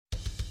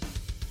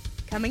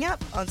Coming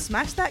up on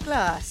Smash That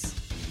Glass.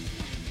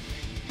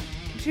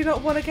 Do you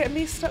not want to get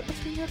me stuck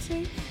between your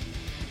teeth?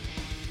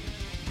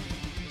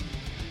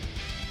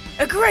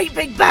 A great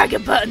big bag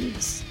of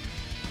buttons!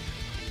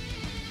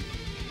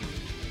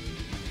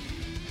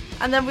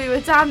 And then we were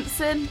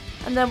dancing,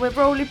 and then we're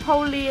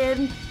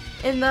roly-polying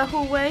in the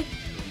hallway.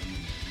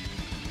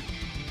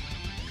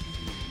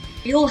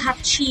 We all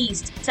have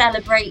cheese to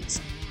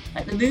celebrate,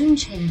 like the moon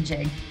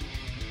changing.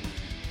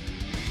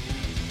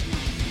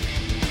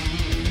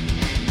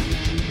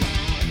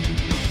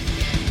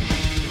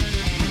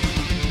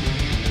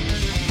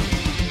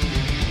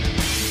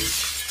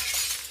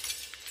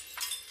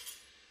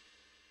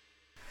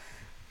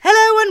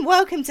 Hello and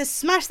welcome to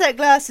Smash That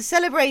Glass, a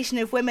celebration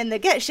of women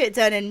that get shit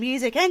done in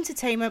music,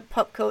 entertainment,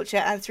 pop culture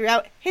and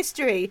throughout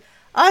history.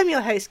 I'm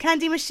your host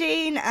Candy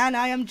Machine and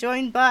I am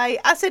joined by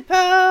Acid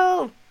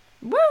Pearl!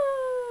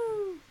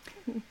 Woo!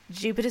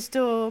 Jupiter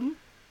Storm.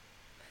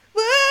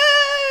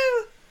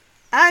 Woo!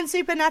 And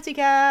Super Natty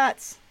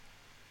Cat.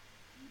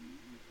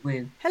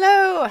 Woo.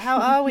 Hello, how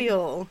are we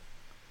all?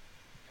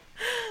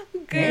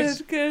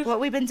 Good. What have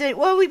we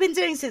been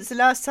doing since the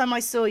last time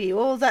I saw you?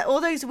 All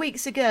those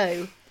weeks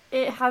ago.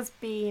 It has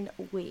been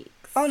weeks.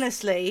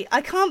 Honestly, I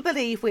can't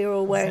believe we were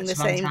all wearing the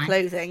Such a long same time.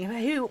 clothing.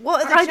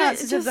 What are the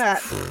chances of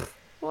that?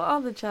 What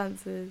are the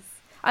chances?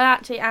 I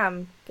actually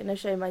am going to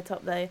show my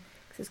top though,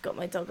 because it's got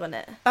my dog on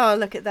it. Oh,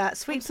 look at that.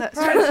 Sweet I'm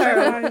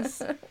Pearl.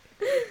 surprised.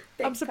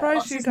 I'm surprised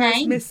What's you his guys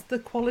name? missed the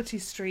Quality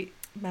Street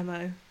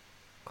memo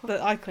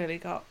that I clearly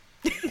got.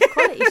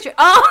 Quality Street.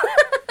 Oh!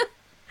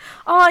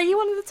 Oh, are you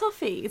one of the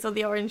toffees or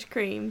the orange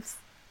creams?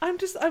 I'm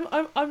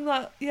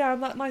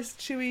that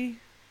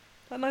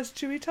nice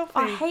chewy toffee.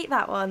 I hate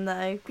that one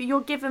though. You're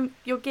giving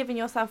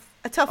yourself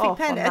A toffee off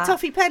penny. on A that.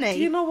 toffee penny. Do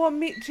you not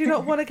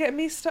want to get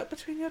me stuck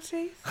between your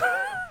teeth?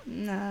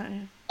 No.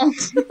 Oh,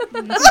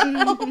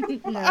 No.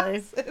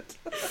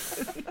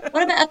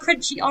 what about a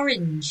crunchy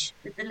orange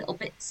with the little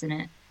bits in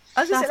it?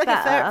 I was going to say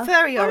That's like a better.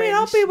 furry I orange. mean,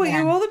 I'll be what Yeah.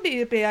 you want me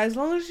to be as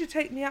long as you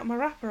take me out my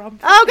wrapper. Oh God,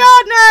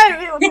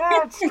 no! Oh,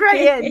 God.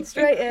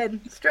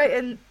 Straight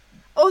in.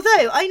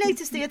 Although I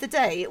noticed the other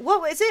day,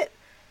 what is it?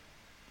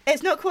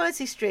 It's not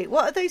Quality Street.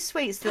 What are those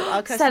sweets that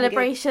our customers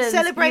Celebrations.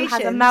 Celebrations.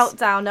 You had a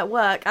meltdown at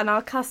work, and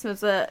our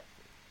customers were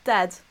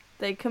dead.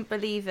 They couldn't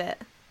believe it.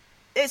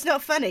 It's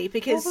not funny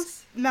because What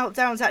was-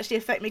 meltdowns actually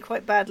affect me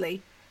quite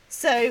badly.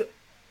 So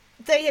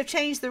they have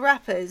changed the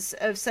wrappers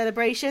of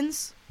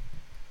Celebrations.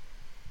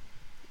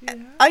 Yeah.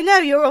 I know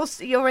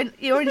you're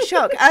in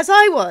shock, as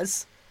I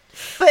was,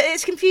 but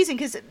it's confusing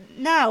because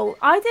now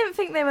I didn't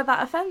think they were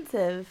that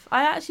offensive.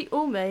 I actually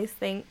almost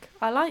think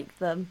I like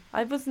them.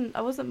 I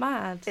wasn't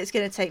mad. it's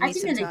going to take I me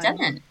didn't some know time.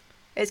 they'd done it.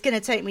 It's going to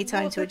take me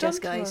time What to have they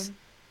adjust, done to guys.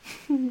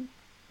 them?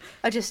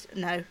 I just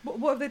no.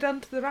 What have they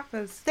done to the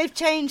wrappers? They've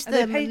changed Are they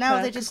them paper? and now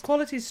they're 'Cause just.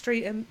 Quality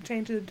Street and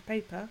change it into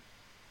paper.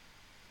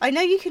 I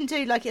know you can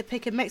do like a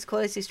pick and mix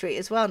Quality Street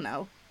as well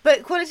now,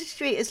 but Quality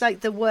Street is like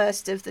the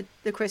worst of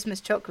the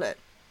Christmas chocolate.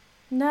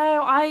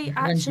 No, I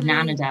Runs actually.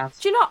 banana dav.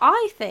 Do you know what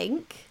I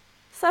think?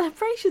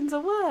 Celebrations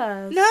are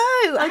worse. No,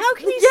 how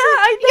can you? Yeah,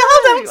 I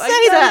Y'all know. don't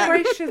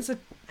say that.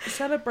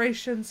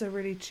 Celebrations are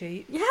really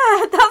cheap. Yeah,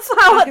 that's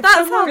how Like, if that's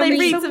how someone- they Can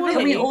read we, to someone-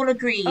 can we me. all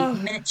agree Oh.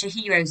 miniature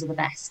heroes are the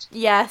best?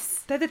 Yes.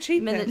 They're the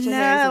cheapest. Miniature- No,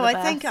 Heroes are the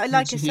I think best. I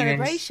like a Heroes.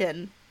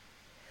 celebration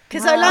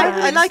because Wow.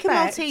 I like a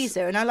Respect.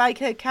 Malteser and I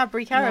like a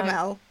Cadbury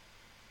caramel.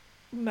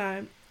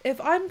 No. If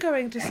I'm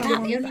going to the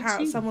only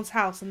two? someone's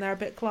house and they're a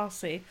bit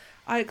classy,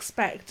 I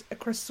expect a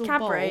crystal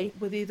Cadbury. bowl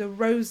with either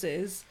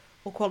roses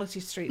or Quality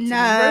Street. to me.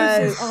 No.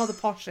 Roses are the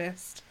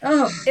poshest.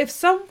 Oh, If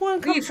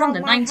someone are you comes from the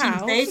round my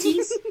house,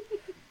 1930s?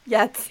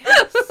 Yes.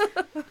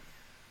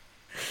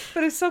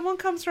 but if someone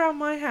comes around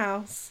my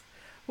house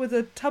with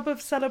a tub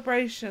of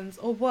Celebrations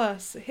or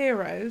worse,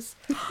 Heroes,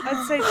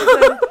 I'd say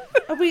to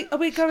them, "Are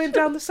we going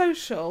down the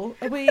social?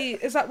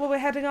 Is that where we're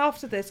heading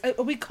after this?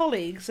 Are we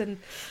colleagues? And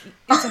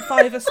it's a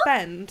fiver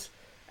spend."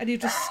 And you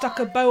just stuck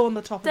a bow on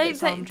the top of Don't it,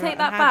 Sandra, take and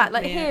that handed back.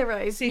 Like me a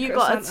heroes, you Secret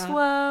got Santa. a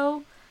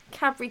swirl,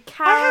 Cadbury I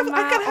caramel.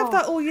 can have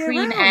that all year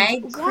Cream round.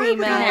 egg, Why cream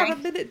would I have egg.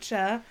 a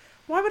miniature?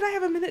 Why would I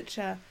have a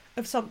miniature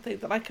of something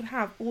that I can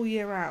have all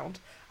year round?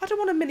 I don't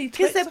want a mini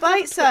Because Twix. they're I can have a bite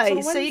Twix on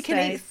a sized, so you can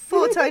Wednesday. eat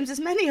 4 times as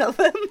many of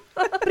them.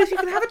 But if you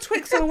can have a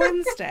Twix on a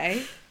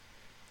Wednesday,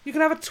 you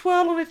can have a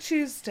twirl on a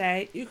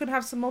Tuesday, you can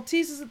have some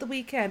Maltesers at the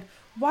weekend.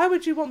 Why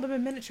would you want them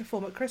in miniature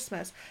form at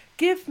Christmas?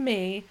 Give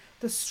me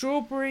the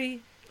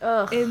strawberry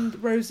Ugh. in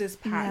roses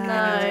pack. No.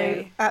 any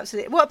day.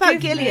 Absolutely. What about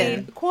Give me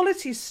Gillian?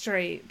 Quality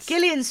Street.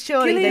 Gillian's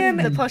surely Gillian-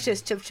 the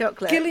poshest of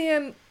chocolate.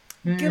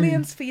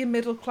 Gillian's for your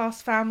middle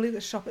class family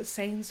that shop at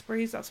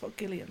Sainsbury's. That's what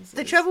Gillian's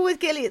The is. trouble with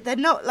Gillian, they're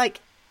not like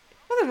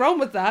Nothing wrong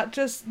with that.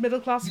 Just middle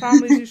class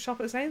families who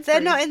shop at Sainsbury's. they're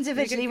not You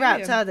individually get wrapped,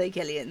 Gillian. are they,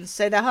 Gillian's?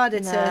 So they're harder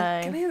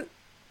to. No.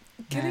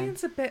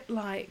 Gillian's a bit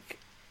like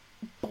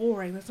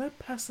boring. There's no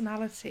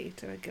personality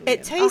to a Gillian.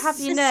 It tastes. have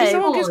you It's know- If a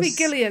someone gives me sauce.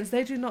 Gillians,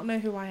 they do not know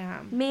who I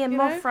am. Me and you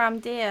know? Mothram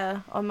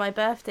Deer on my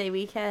birthday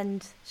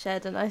weekend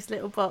shared a nice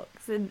little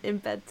box in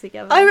bed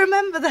together. I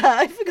remember that.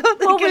 I forgot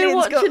that While we were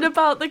Gillian's watching got.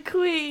 About the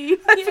Queen.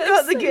 I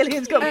forgot the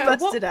Gillian's got At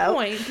busted what out.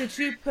 point did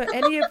you put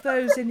any of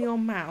those in your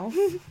mouth,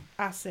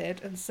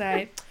 Acid, and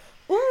say,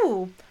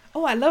 "Ooh,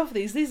 oh, I love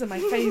these. These are my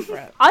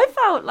favourite." I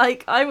felt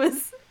like I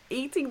was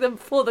eating them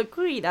for the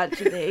Queen,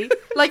 actually.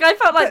 Like, I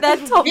felt like they're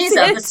top These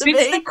tier are the to sweets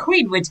me. the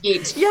Queen would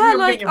eat. Yeah,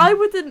 like, I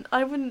wouldn't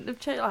have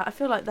changed. Like, I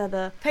feel like they're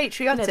the,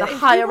 Patriotic. the If you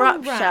higher want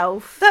up rap,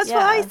 shelf. That's yeah.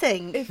 what I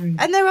think. If-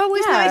 And they're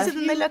always Yeah. nicer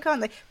than they look,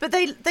 aren't they? But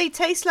they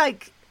taste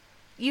like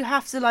you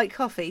have to like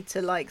coffee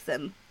to like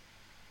them.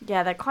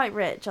 Yeah, they're quite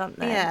rich, aren't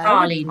they? Yeah.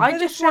 Darling. I They're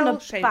the just want a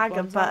shell-shaped bag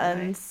ones, of aren't they?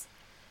 buttons.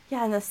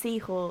 Yeah, and a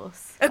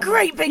seahorse. A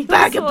great big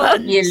bag of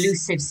buttons. The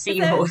elusive Is there,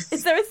 seahorse.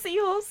 is there a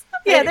seahorse?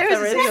 Yeah, there is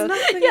a There's seahorse.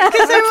 nothing Yeah,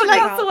 Because they're all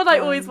like- that's the one I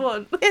always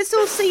want. It's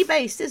all sea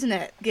based, isn't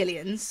it,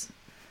 Gillian's?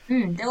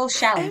 They're all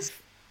shells.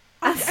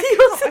 I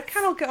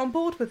cannot get on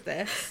board with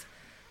this.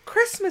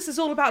 Christmas is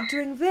all about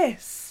doing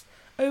this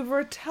over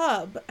a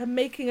tub and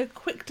making a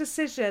quick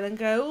decision and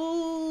go,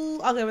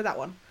 "Ooh, I'll go with that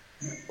one.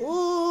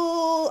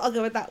 Ooh, I'll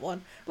go with that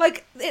one."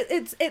 Like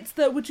it's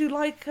the would you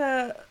like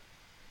a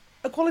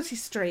Quality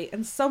Street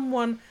and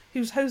someone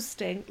who's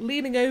hosting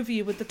leaning over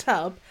you with the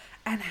tub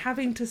and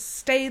having to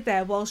stay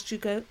there whilst you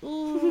go,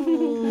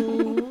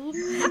 "Ooh."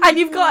 And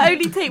you've got to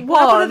only take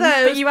One one, of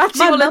those. but you actually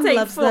My want mum to take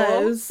loves four.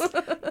 those.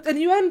 And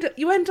you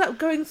end up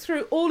going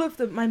through all of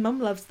them. My mum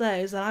loves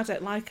those, and I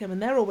don't like them,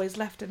 and they're always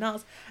left in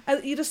ours.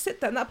 And you just sit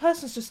there, and that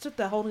person's just stood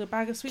there holding a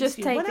bag of sweets. Just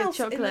for you. take When a else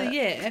in chocolate. the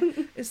year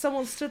is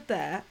someone stood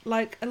there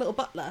like a little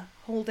butler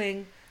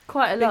holding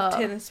Quite a big lot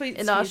tin of sweets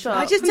in for our you to shop.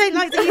 I just don't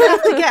like that you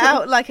have to get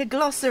out like a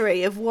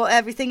glossary of what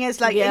everything is,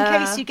 like in Yeah.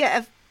 case you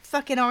get a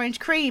fucking orange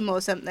cream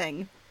or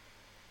something.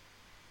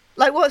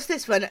 Like, what's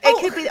this one? It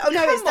could be. Oh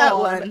no, it's come that on.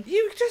 one.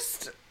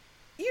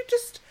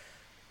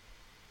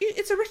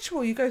 It's a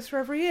ritual you go through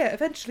every year.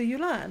 Eventually, you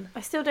learn. I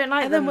still don't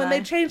like And them then when though.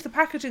 they change the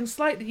packaging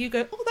slightly, you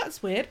go, "Oh,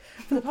 that's weird."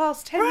 For the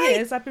past 10 Right.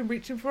 years, I've been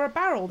reaching for a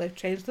barrel. They've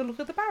changed the look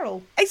of the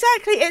barrel.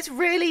 Exactly. It's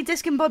really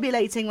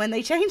discombobulating when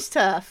they change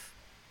stuff.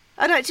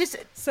 And I just.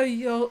 So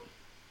you're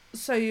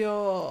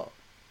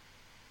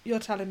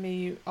telling me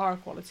you are a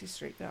Quality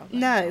Street girl? then,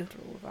 No. After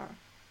all of that.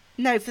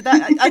 No, for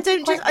that, I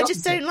don't Quite just. I just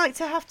opposite. don't like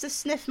to have to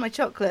sniff my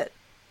chocolate.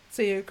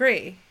 So you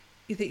agree?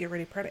 You think you're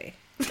really pretty?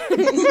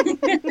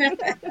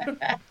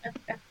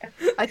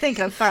 I think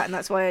I'm fat, and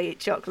that's why I eat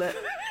chocolate.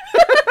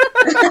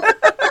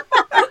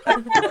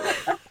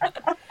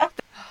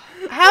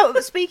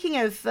 Speaking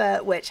of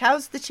which,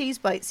 how's the cheese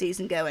bite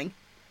season going?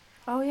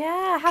 Oh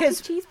yeah, happy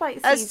 'Cause cheese bite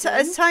As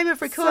season. time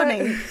of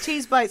recording,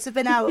 cheese bites have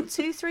been out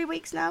 2-3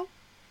 weeks now.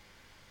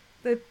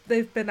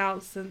 They've been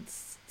out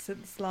since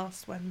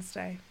last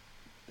Wednesday.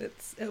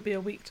 It'll be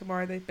a week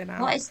tomorrow. They've been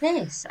out. What is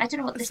this? I don't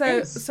know what this So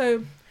is.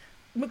 so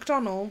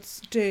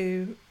McDonald's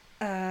do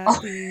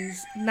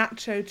these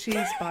nacho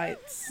cheese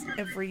bites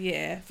every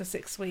year for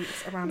 6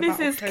 weeks around This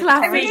about is October.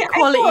 classic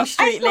quality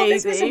street I thought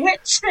this was a lady.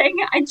 witch thing.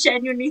 I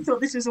genuinely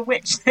thought this was a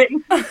witch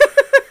thing.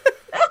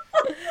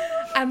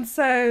 And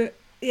so,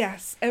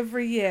 yes,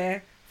 every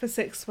year for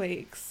 6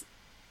 weeks,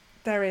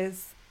 there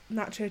is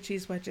nacho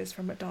cheese wedges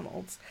from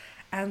McDonald's.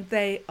 And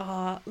they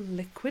are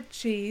liquid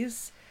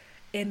cheese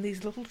in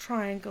these little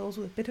triangles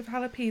with a bit of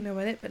jalapeno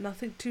in it, but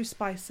nothing too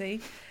spicy.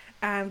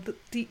 And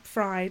deep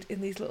fried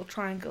in these little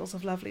triangles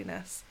of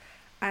loveliness.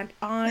 And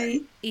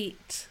I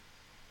eat.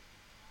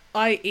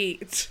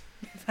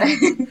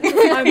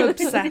 I'm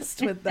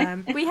obsessed with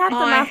them. We had them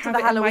I after have the it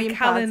in my Halloween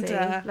calendar.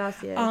 party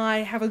last year. I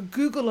have a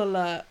Google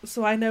alert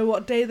so I know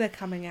what day they're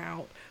coming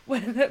out.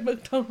 When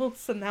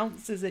McDonald's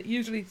announces it,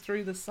 usually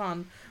through the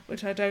Sun,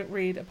 which I don't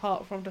read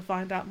apart from to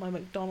find out my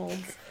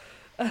McDonald's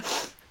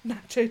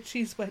nacho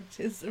cheese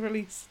wedges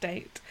release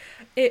date.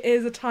 It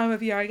is a time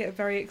of year I get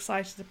very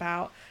excited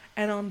about,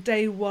 and on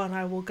day one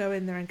I will go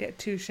in there and get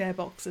 2 share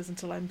boxes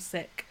until I'm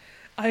sick.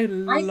 I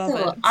love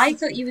it. I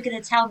thought you were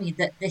going to tell me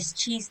that this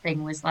cheese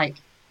thing was like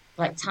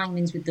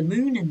tie-ins with the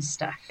moon and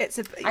stuff. It's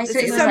a I it's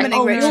thought a it was like, summoning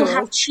oh, we all ritual.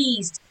 have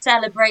cheese to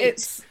celebrate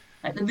It's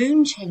like the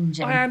moon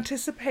changing. I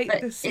anticipate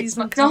but this it's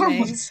season coming.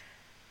 McDonald's.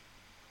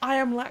 I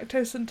am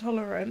lactose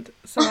intolerant,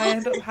 so I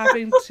end up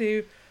having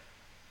to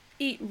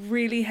eat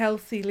really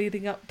healthy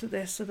leading up to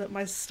this so that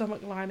my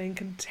stomach lining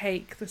can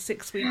take the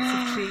 6 weeks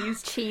of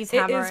cheese. Cheese It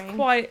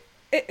hammering.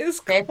 is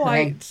Fair play.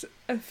 quite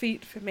a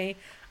feat for me.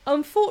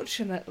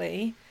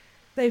 Unfortunately,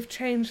 they've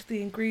changed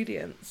the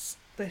ingredients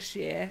this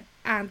year,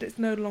 and it's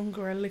no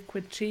longer a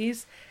liquid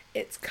cheese.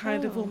 It's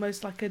kind of Oh.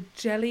 almost like a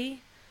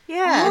jelly.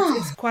 Yeah.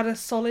 It's quite a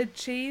solid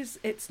cheese.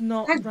 It's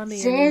not How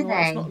runny dare anymore.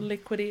 It's they. not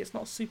liquidy. It's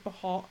not super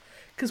hot.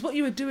 Because what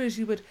you would do is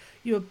you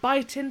would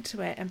bite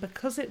into it, and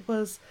because it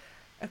was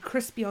a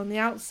crispy on the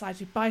outside,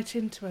 you bite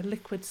into a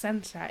liquid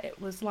centre. It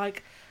was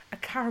like a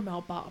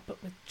caramel bar,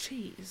 but with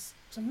cheese.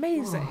 It's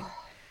amazing.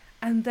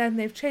 And then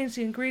they've changed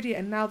the ingredient,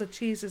 and now the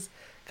cheese has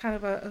kind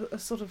of a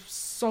sort of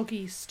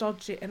soggy,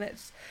 stodgy, and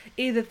it's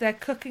either they're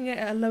cooking it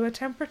at a lower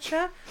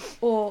temperature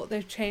or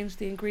they've changed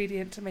the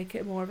ingredient to make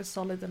it more of a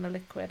solid than a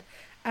liquid.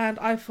 And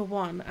I, for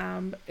one,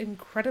 am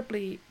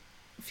incredibly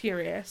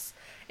furious.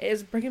 It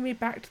is bringing me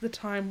back to the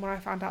time when I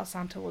found out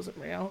Santa wasn't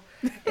real.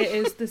 It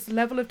is this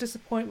level of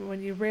disappointment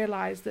when you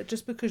realise that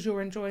just because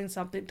you're enjoying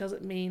something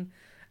doesn't mean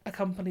a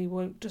company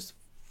won't just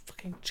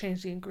fucking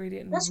change the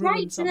ingredient and Let's ruin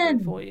write to something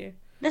them. for you.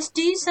 Let's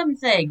do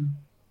something.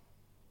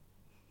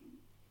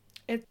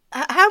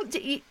 How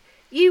did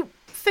you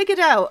figured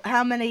out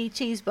how many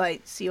cheese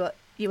bites you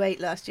ate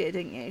last year,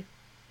 didn't you?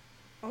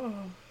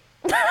 Oh.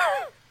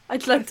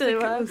 I'd like think to.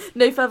 it was-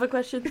 No further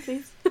questions,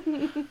 please.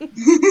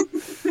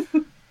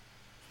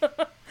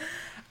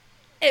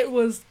 It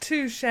was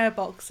 2 share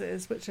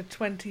boxes, which are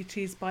 20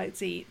 cheese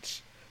bites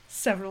each,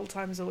 several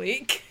times a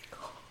week.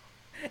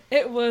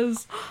 It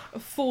was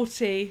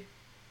 40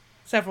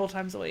 several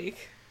times a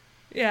week.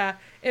 Yeah,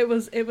 it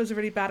was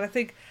really bad. I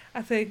think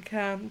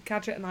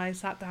Gadget and I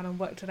sat down and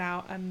worked it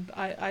out, and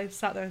I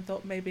sat there and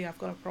thought maybe I've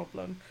got a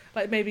problem.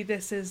 Like maybe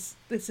this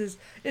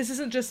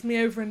isn't just me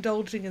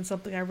overindulging in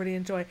something I really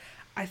enjoy.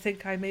 I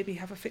think I maybe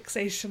have a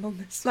fixation on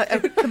this. Like a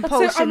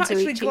compulsion so I'm to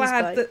actually eat cheese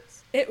glad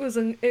bites.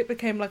 that it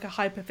became like a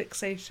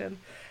hyperfixation.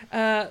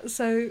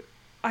 So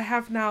I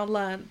have now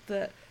learned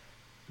that,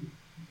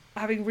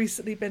 having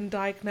recently been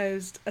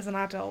diagnosed as an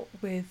adult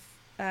with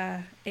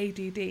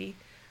ADD,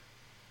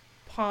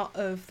 part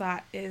of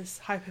that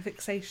is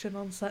hyperfixation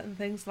on certain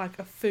things, like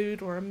a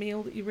food or a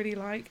meal that you really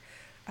like.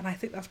 And I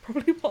think that's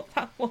probably what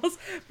that was.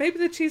 Maybe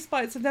the cheese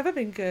bites have never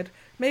been good.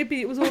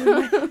 Maybe it was all in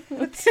my head.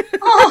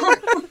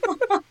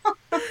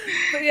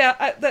 But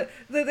yeah,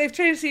 they've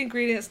changed the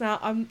ingredients now.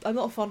 I'm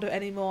not fond of it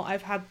anymore.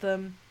 I've had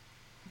them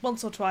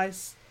once or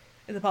twice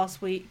in the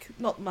past week.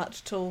 Not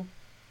much at all.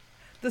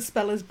 The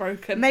spell is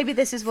broken. Maybe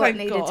this is what Thank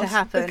needed God, to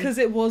happen. because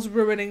it was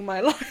ruining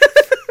my life.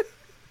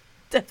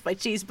 Death by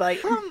cheese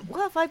bite.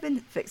 What have I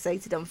been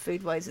fixated on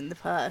food-wise in the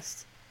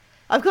past?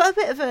 I've got a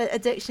bit of an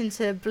addiction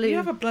to blue. You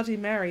have a Bloody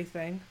Mary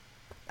thing.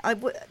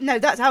 No,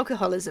 that's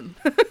alcoholism.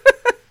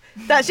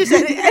 That's just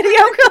any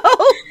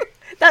alcohol.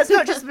 That's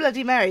not just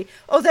Bloody Mary.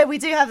 Although we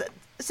do have...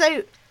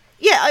 So,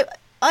 yeah,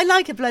 I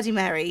like a Bloody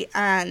Mary,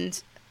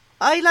 and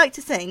I like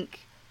to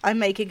think I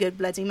make a good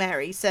Bloody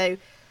Mary. So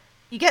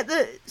you get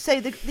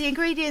the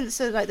ingredients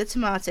are like the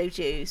tomato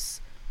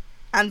juice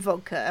and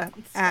vodka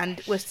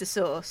and Worcester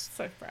sauce.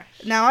 So fresh.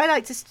 Now, I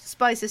like to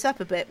spice this up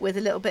a bit with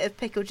a little bit of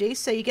pickle juice.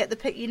 So you get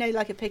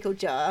like a pickle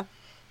jar,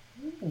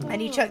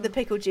 and you chuck the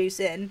pickle juice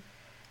in.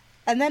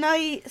 And then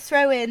I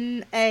throw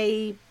in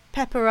a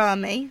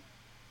pepperami,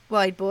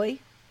 wide boy,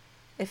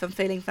 if I'm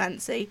feeling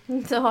fancy.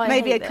 So I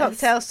Maybe a hate this.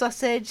 cocktail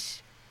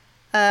sausage,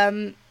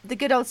 the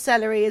good old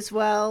celery as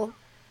well.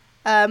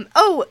 A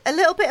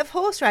little bit of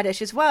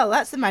horseradish as well.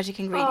 That's the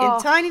magic ingredient. Oh.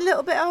 Tiny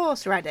little bit of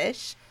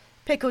horseradish,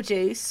 pickle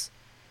juice,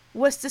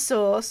 Worcester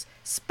sauce,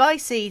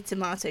 spicy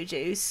tomato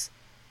juice,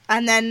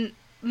 and then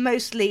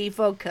mostly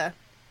vodka.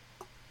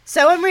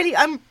 So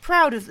I'm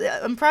proud of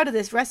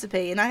this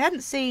recipe, and I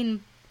hadn't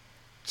seen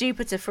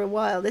Jupiter for a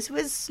while. This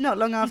was not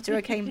long after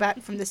I came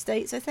back from the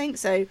States, I think.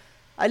 So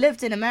I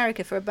lived in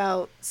America for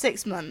about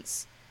 6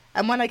 months,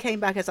 and when I came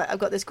back, I was like, I've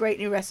got this great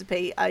new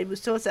recipe. I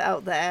was taught it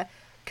out there.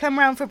 Come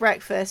round for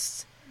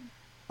breakfast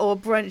or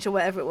brunch or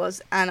whatever it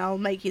was, and I'll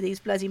make you these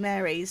Bloody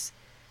Marys.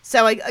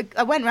 So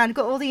I went round,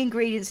 got all the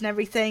ingredients and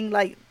everything,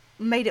 like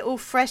made it all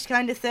fresh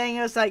kind of thing.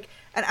 I was like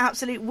an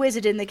absolute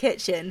wizard in the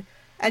kitchen.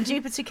 And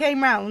Jupiter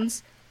came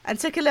round and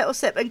took a little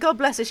sip, and God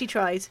bless her, she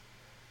tried.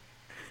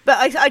 But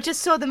I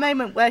just saw the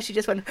moment where she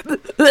just went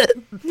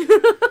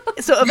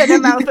sort of in her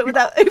mouth, but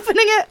without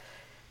opening it.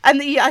 And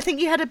I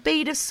think you had a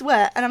bead of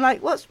sweat, and I'm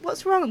like,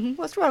 what's wrong?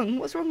 What's wrong?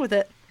 What's wrong with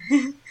it?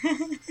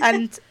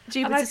 And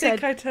Jupiter And I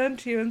think said, I turned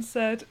to you and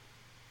said,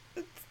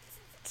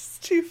 it's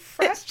too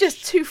fresh. it's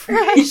just too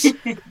fresh.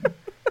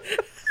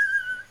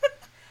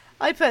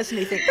 I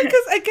personally think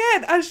Because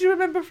again, as you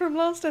remember from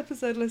last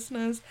episode,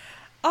 listeners,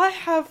 I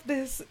have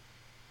this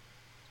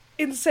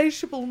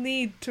insatiable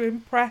need to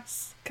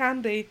impress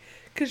Candy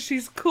because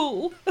she's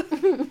cool.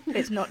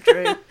 it's not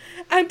true.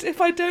 And if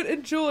I don't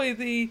enjoy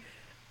the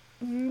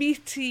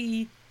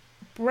meaty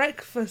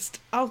breakfast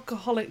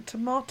alcoholic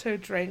tomato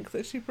drink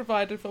that she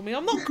provided for me,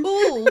 I'm not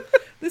cool.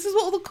 This is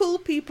what all the cool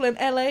people in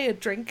LA are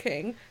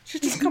drinking.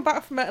 She's just come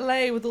back from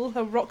LA with all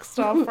her rock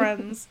star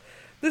friends.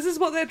 This is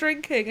what they're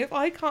drinking. If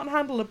I can't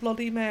handle a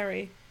Bloody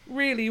Mary,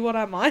 really, what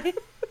am I?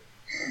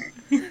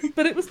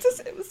 But it was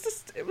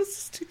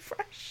just too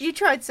fresh. You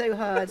tried so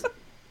hard.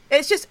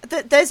 It's just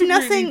that there's You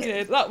nothing. really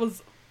did. That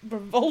was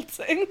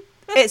revolting.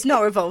 It's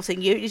not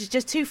revolting. It's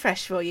just too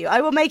fresh for you.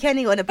 I will make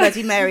anyone a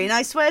Bloody Mary, and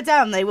I swear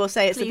down they will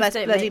say it's Please the best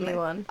don't Bloody make me Mary.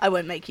 one. I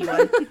won't make you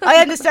one. I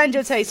understand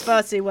your taste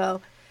far too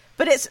well,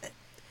 but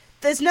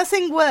there's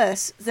nothing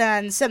worse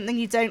than something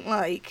you don't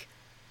like,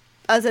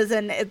 other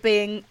than it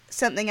being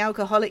something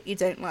alcoholic you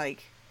don't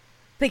like,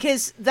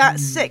 because that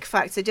sick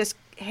factor just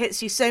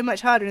hits you so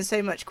much harder and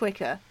so much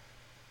quicker.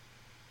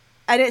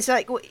 And it's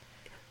like,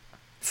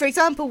 for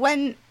example,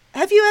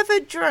 have you ever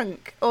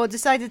drunk or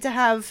decided to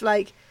have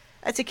like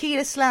a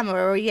tequila slammer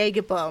or a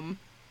Jaeger bomb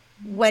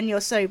when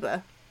you're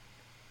sober.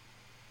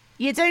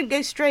 You don't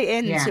go straight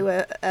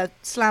into a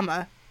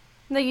slammer.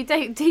 No, you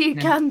don't, do you,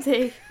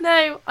 Candy?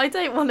 No, I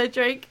don't want a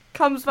drink.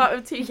 Comes back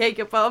with 2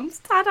 Jaeger bombs.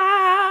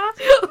 Ta-da!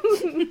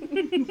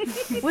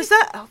 Was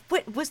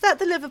that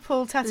the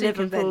Liverpool Tattoo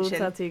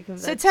Convention?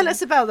 So tell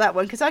us about that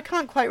one, because I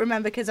can't quite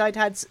remember, because I'd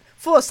had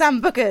 4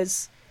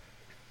 Sambucas.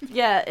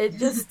 Yeah, it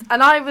just...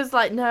 And I was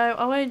like, no,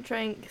 I won't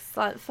drink. It's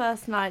like the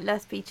first night,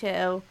 let's be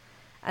chill.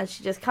 And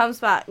she just comes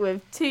back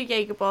with 2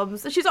 Jaeger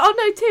bombs. And she's like, oh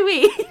no, 2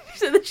 each.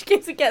 So then she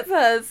goes and gets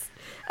hers.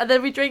 And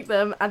then we drink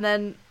them. And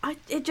then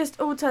it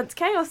just all turned to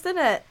chaos,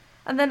 didn't it?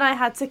 And then I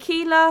had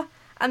tequila.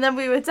 And then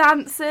we were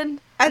dancing.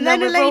 And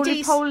then a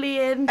lady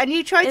roly-polying. And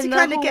you tried to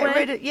kind of get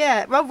rid of...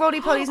 Yeah,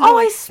 roly-poly's in the Oh,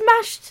 way.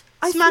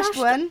 I smashed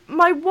one.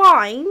 My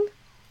wine.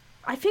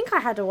 I think I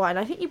had a wine.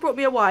 I think you brought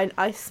me a wine.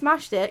 I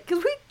smashed it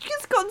because we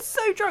just got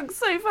so drunk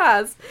so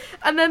fast.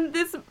 And then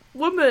this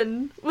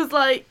woman was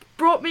like,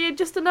 brought me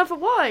just another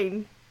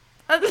wine.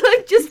 And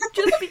like just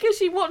because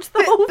she watched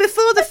the whole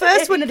before the thing.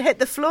 first one had hit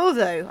the floor,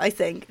 though, I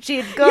think.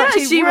 She had got...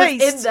 Yeah, she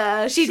raced, was in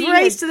there. She'd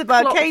raced to the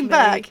bar, came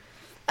back.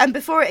 And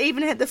before it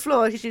even hit the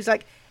floor, she was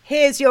like,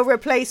 here's your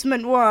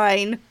replacement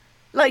wine.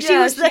 Like, she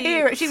was the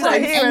hero. She was the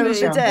hero of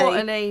the day. What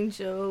an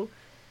angel.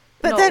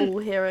 But not then, all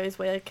heroes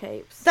wear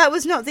capes. That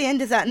was not the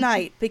end of that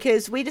night,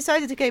 because we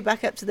decided to go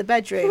back up to the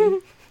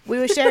bedroom. We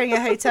were sharing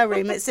a hotel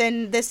room. It's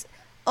in this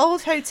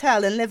old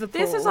hotel in Liverpool.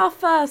 This was our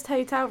first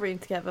hotel room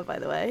together, by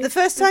the way. The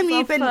first time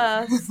you'd been...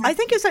 I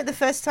think it was like the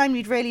first time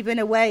you'd really been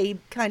away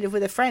kind of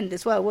with a friend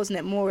as well, wasn't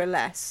it? More or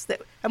less.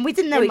 And we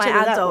didn't know each other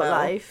that well. In my adult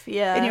life,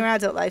 yeah. In your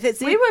adult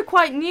life. We were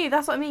quite new,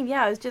 that's what I mean.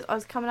 Yeah, I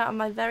was coming out of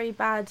my very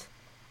bad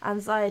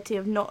anxiety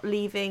of not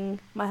leaving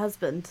my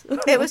husband.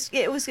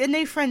 It was a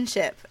new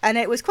friendship, and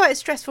it was quite a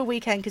stressful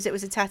weekend because it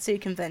was a tattoo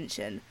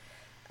convention.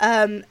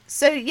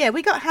 So yeah,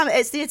 we got hammered.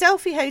 It's the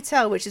Adelphi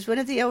Hotel, which is one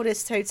of the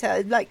oldest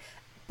hotels. Like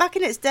back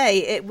in its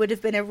day, it would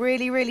have been a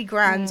really, really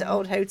grand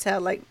old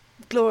hotel, like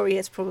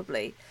glorious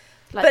probably.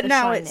 But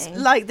now it's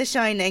like The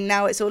Shining.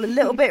 Now it's all a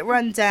little bit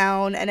run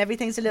down and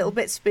everything's a little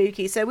bit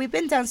spooky. So we've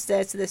been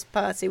downstairs to this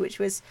party, which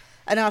was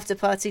an after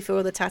party for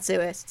all the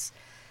tattooists.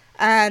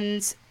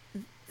 And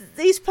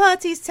these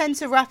parties tend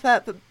to wrap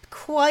up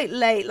quite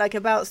late, like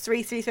about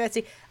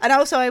 3:30. And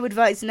also I would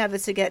advise never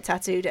to get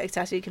tattooed at a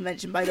tattoo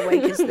convention, by the way,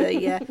 because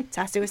the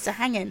tattooists are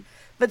hanging.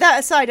 But that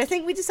aside, I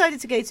think we decided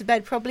to go to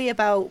bed probably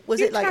about,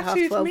 was it like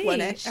 12:30,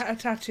 1ish? At a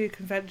tattoo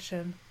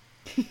convention.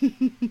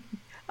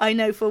 I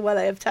know full well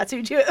I have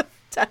tattooed you at a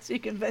tattoo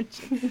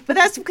convention. But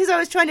that's because I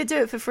was trying to do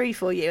it for free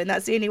for you, and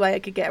that's the only way I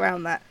could get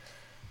around that.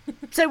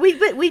 So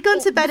we'd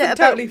gone to bed at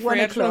about totally 1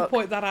 free. I just want o'clock. to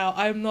point that out.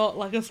 I'm not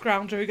like a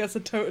scrounger who gets a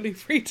totally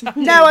free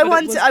tattoo. No, I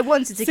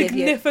wanted to give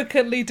you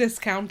significantly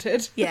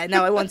discounted. Yeah,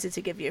 no, I wanted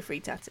to give you a free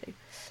tattoo.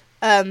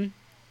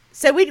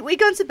 So we'd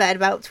gone to bed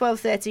about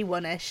 12:30,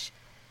 1ish.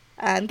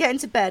 Getting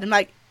to bed, I'm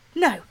like,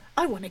 no,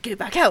 I want to go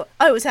back out.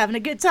 I was having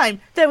a good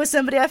time. There was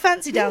somebody I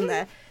fancy down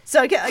there.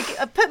 So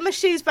I put my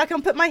shoes back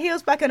on, put my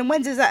heels back on, and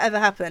when does that ever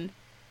happen?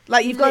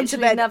 Like, you've gone to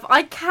bed. Never.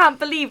 I can't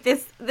believe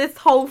this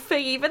whole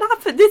thing even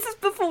happened. This is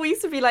before we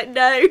used to be like,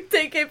 no,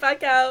 don't go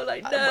back out.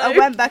 Like, no. I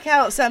went back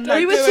out, so I'm like,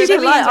 we were too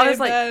polite. I was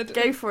like,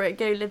 go for it,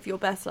 go live your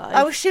best life.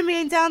 I was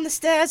shimmying down the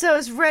stairs. I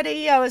was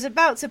ready. I was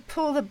about to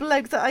pull the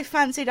bloke that I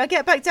fancied. I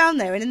get back down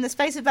there, and in the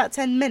space of about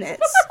 10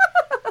 minutes,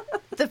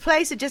 the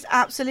place had just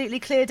absolutely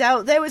cleared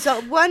out. There was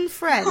one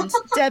friend,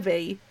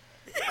 Debbie,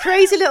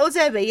 crazy little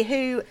Debbie,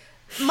 who,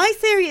 my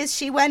theory is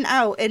she went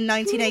out in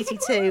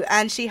 1982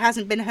 and she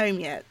hasn't been home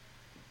yet.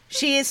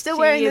 She is still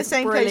wearing the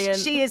same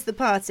clothes. She is the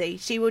party.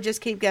 She will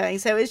just keep going.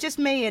 So it's just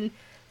me and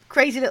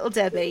crazy little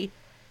Debbie,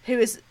 who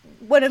is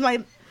one of my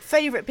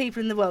favourite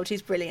people in the world.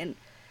 She's brilliant.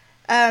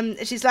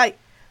 She's like,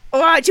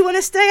 all right, do you want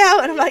to stay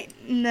out? And I'm like,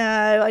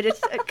 no, I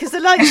just, because the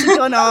lights had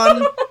gone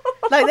on.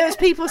 Like, there was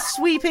people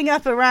sweeping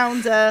up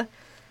around her.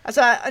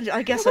 So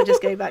I guess I'll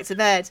just go back to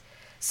bed.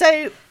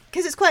 So,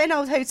 because it's quite an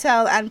old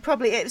hotel and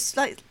probably it's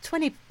like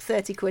 20,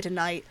 30 quid a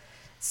night.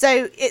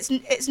 So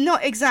it's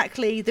not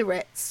exactly the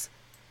Ritz.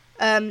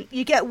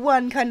 You get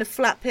one kind of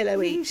flat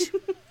pillow each.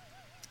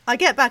 I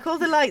get back, all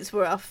the lights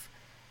were off.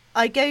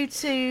 I go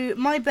to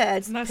my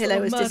bed, the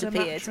pillow has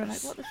disappeared. I'm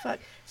like, what the fuck?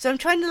 So I'm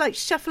trying to like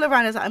shuffle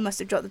around. I was like, I must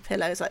have dropped the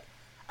pillow. I was like,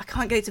 I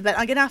can't go to bed.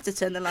 I'm going to have to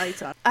turn the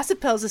light on. As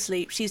Pearl's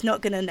asleep, she's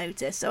not going to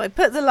notice. So I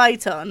put the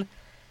light on,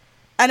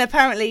 and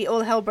apparently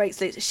all hell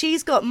breaks loose.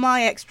 She's got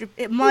my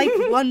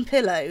one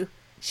pillow.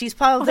 She's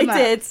piled them up.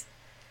 I did.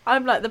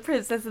 I'm like the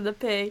princess and the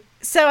pig.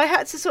 So I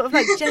had to sort of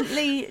like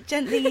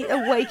gently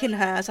awaken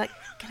her. I was like,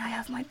 can I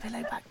have my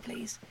pillow back,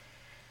 please?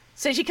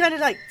 So she kind of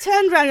like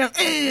turned around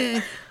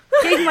and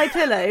gave my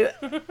pillow.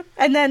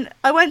 And then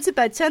I went to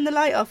bed, turned the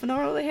light off, and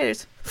all I hear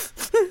is...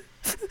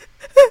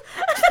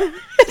 and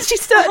she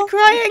started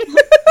crying.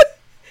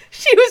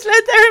 She was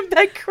laid there in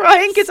bed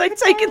crying because I'd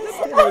taken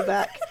the pillow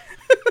back.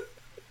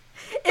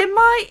 In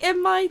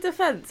my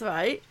defence,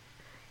 right?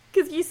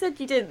 Because you said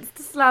you didn't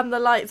slam the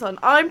lights on.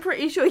 I'm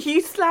pretty sure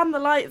you slammed the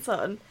lights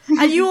on.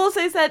 And you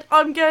also said,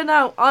 I'm going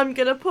out, I'm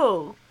going to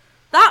pull.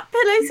 That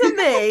pillow to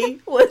me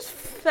was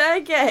fair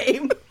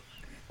game.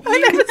 I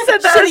never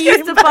said that. Should have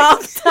used a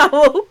bath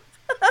towel.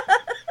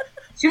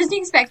 She wasn't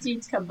expecting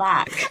you to come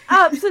back.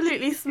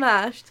 Absolutely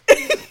smashed.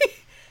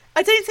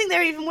 I don't think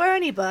there even were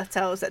any bath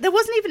towels. There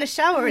wasn't even a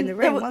shower in the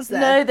room, was there?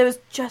 No, there was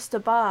just a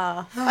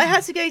bath. I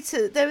had to go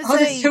to. There was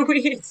That's so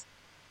weird.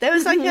 There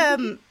was like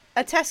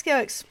a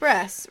Tesco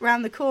Express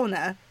round the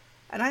corner,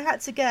 and I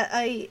had to get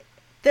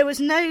There was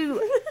no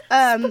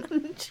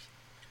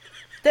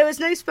there was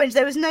no sponge.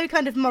 There was no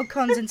kind of mod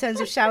cons in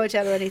terms of shower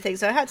gel or anything.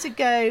 So I had to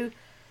go,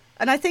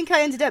 and I think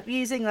I ended up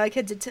using like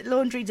a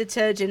laundry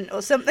detergent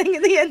or something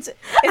in the end.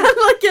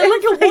 like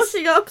a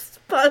washing up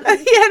sponge.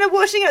 Yeah, and a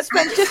washing up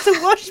sponge just to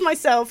wash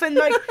myself in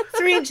like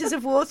 3 inches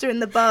of water in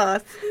the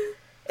bath.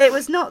 It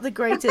was not the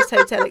greatest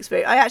hotel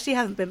experience. I actually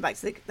haven't been back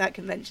to that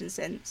convention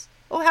since.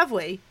 Or have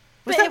we?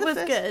 But that it the was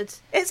first? good.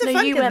 It's a no,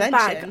 fun you convention.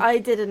 went back. I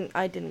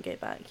didn't go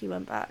back. You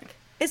went back.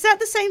 Is that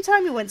the same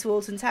time we went to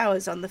Alton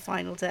Towers on the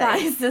final day? That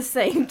is the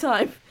same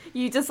time.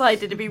 You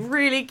decided it'd be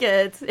really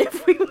good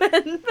if we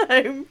went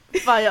home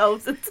via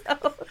Alton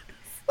Towers.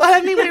 Well, I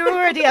mean, we were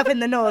already up in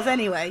the north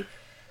anyway.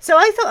 So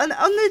I thought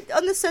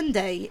on the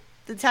Sunday,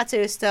 the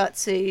tattooers start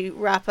to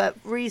wrap up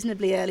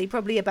reasonably early,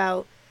 probably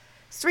about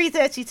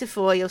 3:30 to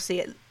 4. You'll see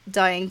it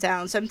dying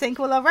down. So I'm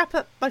thinking, well, I'll wrap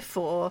up by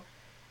 4,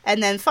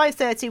 and then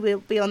 5:30 we'll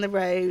be on the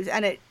road,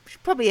 and it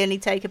should probably only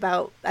take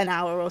about an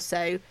hour or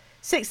so.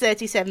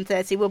 6:30,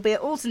 7:30 we'll be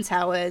at Alton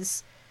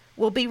Towers.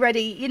 We'll be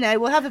ready,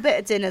 we'll have a bit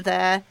of dinner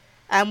there,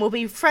 and we'll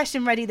be fresh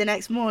and ready the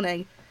next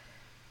morning.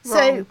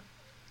 Wrong.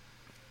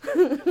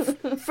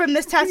 So from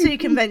this tattoo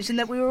convention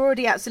that we were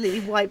already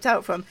absolutely wiped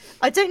out from,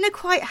 I don't know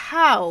quite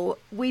how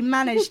we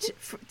managed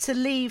to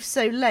leave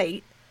so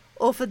late,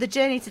 or for the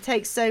journey to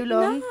take so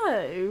long.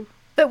 No.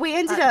 But we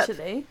ended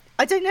Actually. up.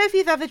 I don't know if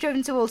you've ever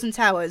driven to Alton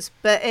Towers,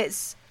 but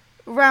it's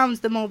round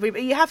the Mulberry.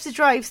 But you have to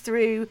drive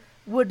through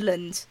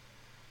woodland.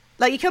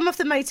 Like, you come off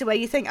the motorway,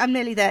 you think, I'm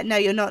nearly there. No,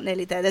 you're not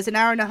nearly there. There's an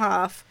hour and a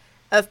half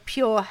of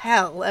pure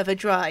hell of a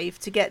drive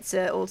to get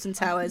to Alton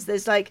Towers.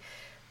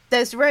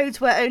 There's roads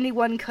where only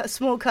one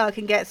small car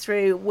can get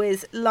through,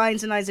 with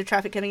lines and lines of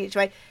traffic coming each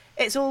way.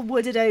 It's all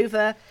wooded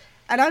over.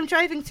 And I'm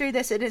driving through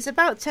this, and it's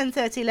about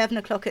 10:30, 11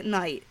 o'clock at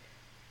night.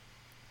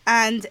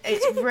 And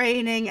it's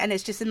raining, and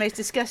it's just the most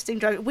disgusting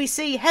drive. We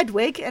see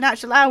Hedwig, an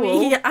actual owl.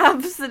 We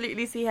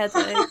absolutely see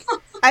Hedwig.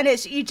 And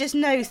you just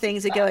know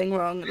things are going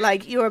wrong.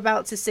 Like, you're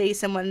about to see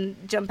someone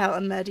jump out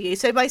and murder you.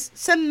 So by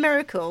some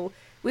miracle,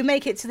 we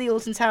make it to the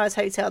Alton Towers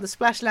Hotel, the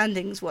Splash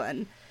Landings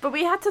one. But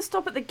we had to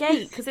stop at the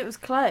gate because it was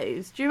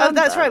closed. Do you remember?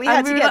 Oh, that's right. We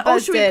had to were get like,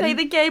 buzzed should we in. play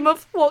the game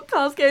of what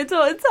cars go to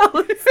Alton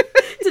Towers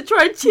to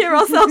try and cheer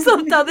ourselves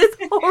up down this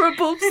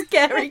horrible,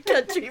 scary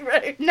country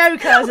road? No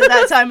cars at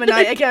that time of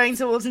night are going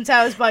to Alton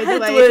Towers, by the way,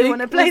 if Hedwig you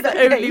want to play was that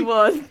the only game.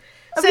 one.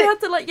 And So- we had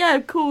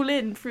to call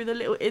in through the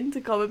little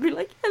intercom and be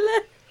like,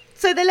 hello.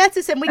 So they let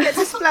us in. We get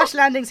to Splash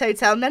Landings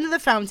Hotel. None of the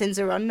fountains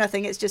are on.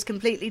 Nothing. It's just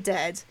completely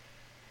dead.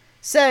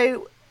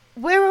 So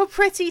we're all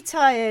pretty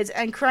tired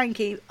and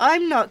cranky.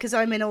 I'm not, because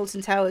I'm in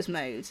Alton Towers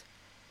mode.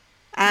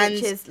 And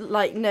Which is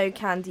like no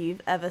candy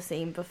you've ever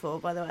seen before,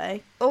 by the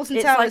way. Alton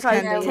It's Towers like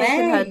I've candy. No way.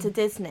 taken her to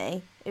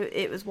Disney.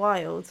 It was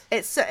wild.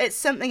 It's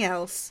something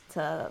else. So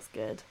that's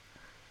good.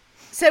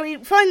 So we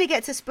finally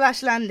get to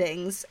Splash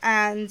Landings,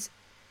 and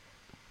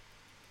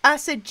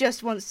Acid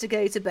just wants to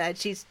go to bed.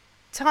 She's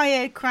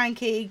tired,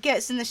 cranky,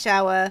 gets in the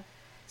shower.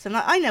 So I'm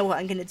like, I know what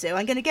I'm going to do.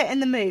 I'm going to get in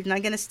the mood, and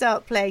I'm going to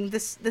start playing the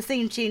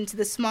theme tune to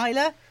the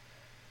Smiler.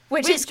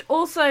 Which is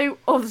also,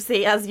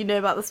 obviously, as you know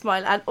about the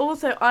Smile, and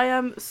also I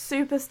am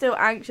super still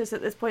anxious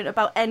at this point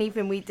about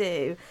anything we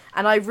do,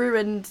 and I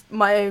ruined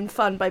my own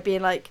fun by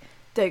being like,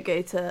 don't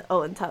go to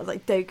Alton Towers,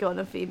 like, don't go on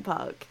a theme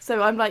park.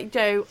 So I'm like,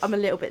 Joe, I'm a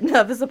little bit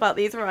nervous about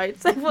these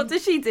rides. So what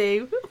does she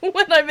do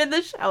when I'm in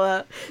the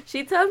shower?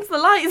 She turns the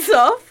lights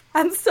off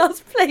and starts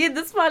playing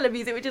the Smiler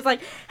music, which is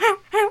like, how,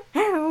 how,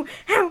 how,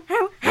 how,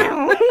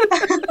 how.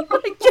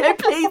 Like, Joe,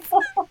 please,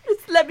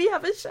 just let me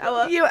have a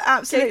shower. You were Go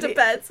absolutely, to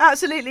bed.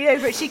 absolutely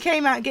over it. She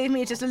came out and gave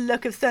me just a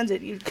look of thunder.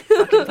 You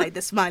fucking played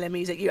the Smiler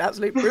music, you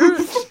absolute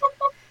brute.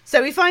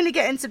 So we finally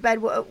get into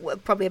bed,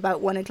 probably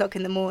about 1 o'clock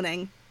in the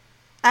morning.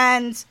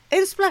 And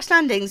in Splash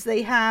Landings,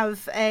 they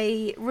have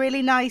a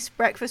really nice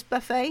breakfast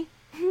buffet,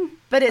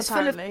 but it's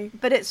Apparently.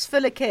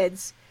 full of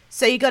kids.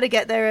 So you got to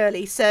get there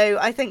early. So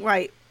I think,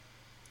 right,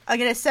 I'm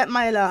going to set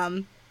my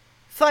alarm.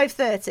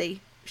 5:30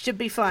 should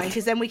be fine,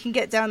 because then we can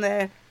get down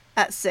there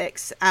at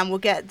 6 and we'll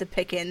get the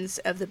pickings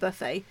of the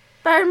buffet.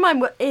 Bear in mind,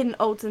 we're in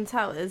Alton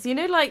Towers. You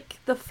know, like,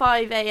 the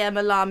 5 a.m.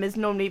 alarm is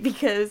normally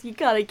because you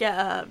gotta get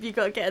up, you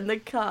gotta get in the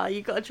car,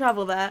 you gotta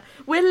travel there.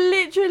 We're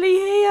literally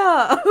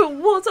here!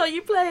 What are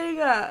you playing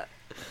at?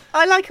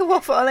 I like a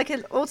waffle. I like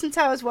an Alton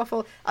Towers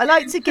waffle. I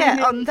like to get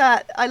on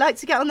that. I like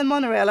to get on the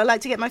monorail. I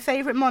like to get my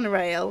favourite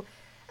monorail.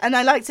 And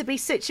I like to be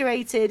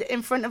situated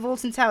in front of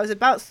Alton Towers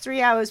about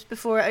 3 hours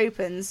before it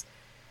opens.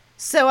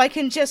 So I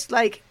can just,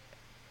 like,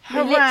 We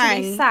literally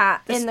harangue.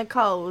 sat in the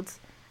cold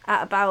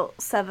at about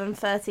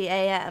 7:30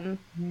 a.m.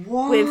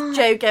 What? with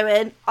Joe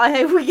going, I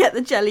hope we get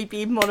the Jelly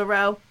Bean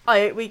monorail. I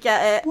hope we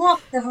get it.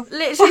 What the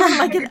Literally fuck? for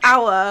like an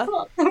hour.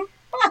 What the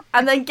fuck?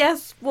 And then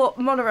guess what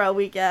monorail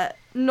we get?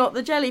 Not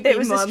the Jelly Bean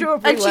was the one.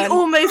 strawberry And she one.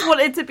 almost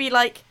wanted to be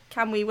like,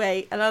 can we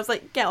wait? And I was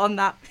like, get on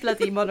that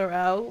bloody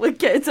monorail. We're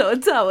going to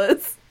Alton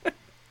Towers.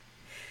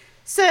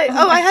 So,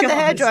 my I had the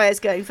God.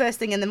 hairdryers going first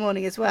thing in the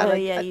morning as well. Oh, I-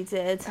 yeah, I- you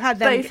did. had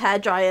them- Both hair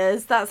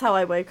dryers. That's how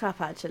I woke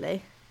up,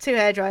 actually. 2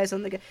 hairdryers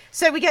on the go.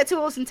 So we get to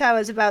Alton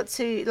Towers about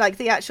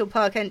the actual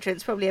park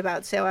entrance, probably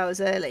about 2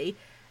 hours early,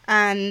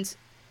 and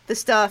the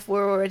staff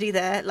were already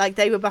there, like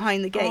they were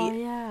behind the gate. Oh,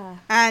 yeah.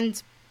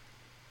 And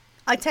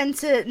I tend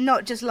to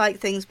not just like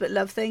things but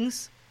love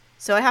things,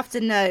 so I have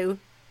to know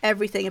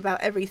everything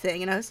about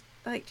everything. And I was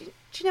like, do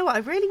you know what? I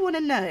really want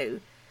to know.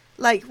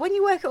 Like, when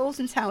you work at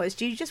Alton Towers,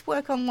 do you just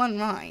work on one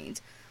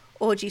ride,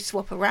 or do you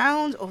swap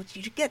around, or do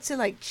you get to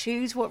like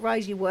choose what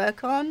ride you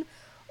work on?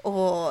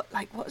 Or,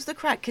 like, what's the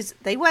crack? Because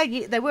they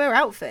wear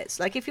outfits.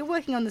 Like, if you're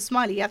working on the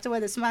Smiley, you have to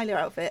wear the Smiley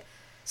outfit.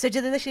 So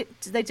do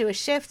they do a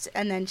shift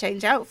and then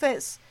change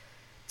outfits?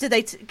 Do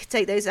they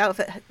take those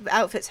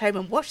outfits home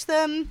and wash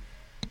them?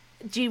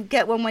 Do you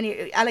get one when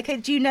you're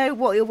allocated? Do you know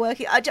what you're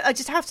working? I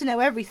just have to know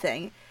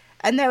everything.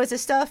 And there was a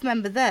staff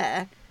member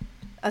there.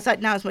 I was like,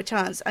 now's my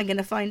chance. I'm going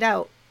to find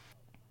out.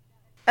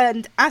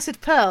 And Acid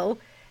Pearl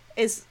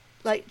is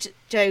like,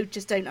 Joe,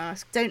 just don't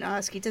ask. Don't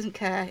ask. He doesn't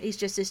care. He's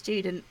just a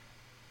student.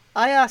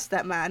 I asked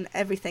that man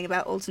everything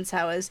about Alton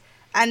Towers,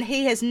 and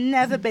he has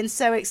never been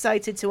so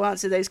excited to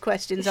answer those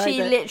questions She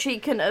either. literally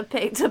couldn't have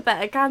picked a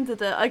better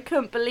candidate. I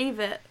couldn't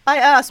believe it. I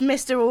asked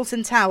Mr.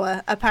 Alton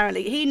Tower,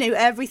 apparently. He knew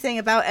everything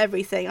about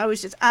everything. I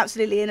was just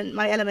absolutely in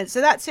my element.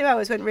 So that 2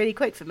 hours went really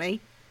quick for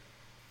me.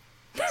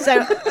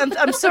 So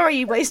I'm sorry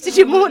you wasted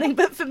your morning,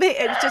 but for me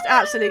it was just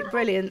absolute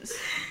brilliance.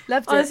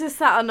 Loved I was it. just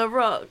sat on a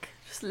rock,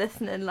 just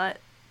listening, like,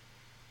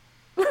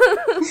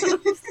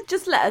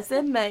 just let us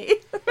in,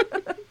 mate.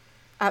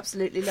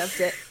 Absolutely loved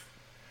it.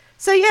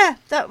 So yeah,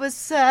 that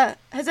was.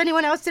 Has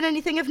anyone else done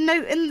anything of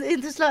note in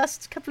this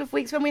last couple of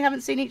weeks when we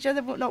haven't seen each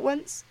other, but not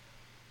once?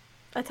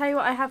 I tell you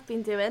what I have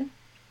been doing,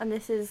 and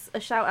this is a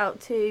shout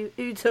out to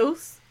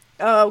Oodles.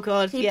 Oh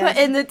God, He yes.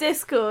 put in the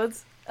Discord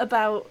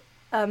about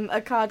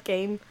a card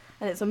game,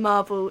 and it's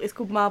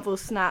called Marvel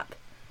Snap.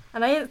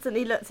 And I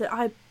instantly looked at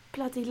I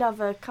bloody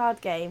love a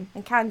card game,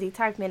 and Candy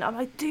tagged me, and I'm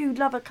like, I do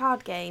love a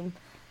card game.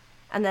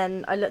 And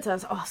then I looked at it, I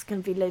was like, oh, it's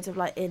going to be loads of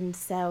like in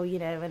sale,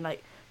 and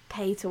like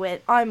pay to win.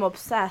 I'm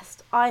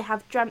obsessed. I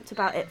have dreamt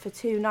about it for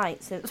 2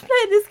 nights since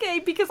playing this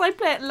game, because I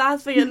play it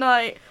last thing at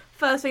night,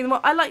 first thing in the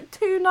morning. I like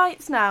 2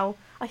 nights now.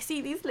 I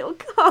see these little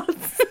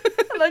cards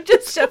and I'm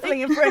just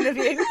shuffling in front of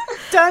you,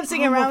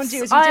 dancing around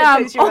you as you I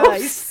close am your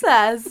eyes.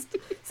 obsessed.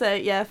 So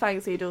yeah,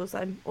 thanks Oodles.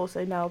 I'm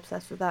also now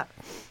obsessed with that.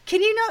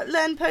 Can you not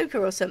learn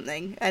poker or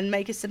something and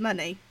make us some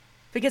money?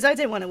 Because I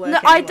don't want to work. No,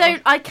 anymore. I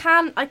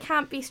don't. I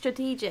can't be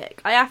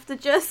strategic. I have to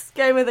just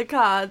go with the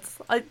cards.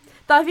 I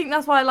think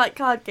that's why I like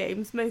card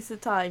games most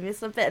of the time.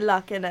 It's a bit of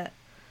luck in it.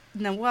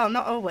 No, well,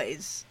 not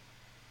always.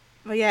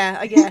 Well, yeah,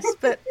 I guess.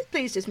 But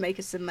please just make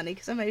us some money,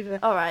 because I'm over.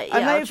 All right, yeah,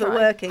 I'm I'll try.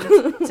 overworking,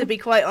 to be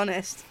quite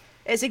honest.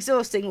 It's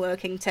exhausting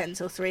working 10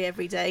 till 3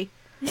 every day.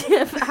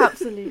 Yeah,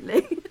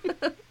 absolutely.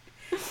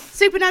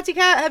 Super Natty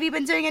Cat, have you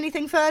been doing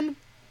anything fun?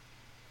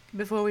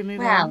 Before we move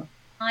on.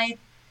 Well,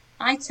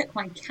 I took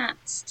my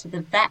cats to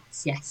the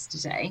vets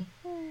yesterday,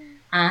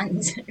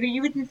 and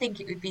you wouldn't think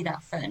it would be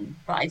that fun,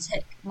 but I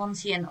took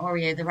Monty and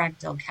Oreo, the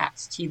ragdoll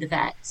cats, to the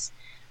vets,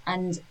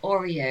 and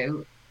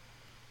Oreo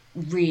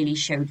really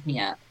showed me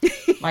up.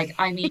 Like,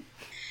 I mean,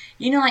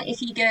 like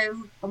if you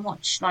go and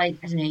watch, like,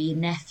 I don't know, your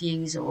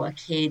nephews or a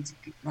kid,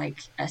 like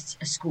a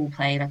school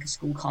play, like a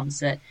school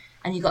concert,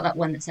 and you got that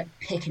one that's like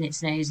picking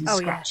its nose and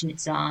scratching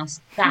its ass.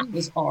 That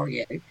was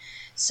Oreo.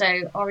 So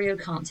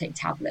Oreo can't take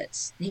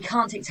tablets. He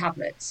can't take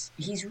tablets.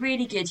 He's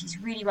really good. He's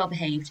really well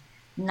behaved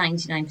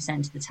 99%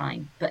 of the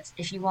time. But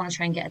if you want to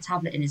try and get a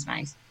tablet in his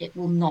mouth, it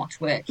will not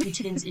work. He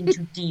turns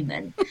into a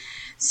demon.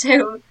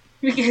 So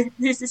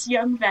there's this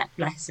young vet,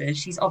 bless her.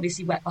 She's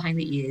obviously wet behind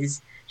the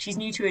ears. She's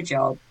new to her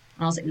job.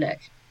 And I was like, look,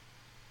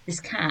 this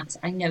cat,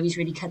 I know he's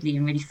really cuddly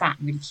and really fat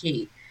and really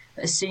cute.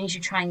 But as soon as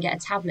you try and get a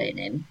tablet in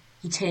him,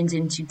 he turns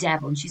into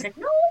devil. And she's like,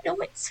 no,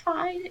 it's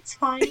fine.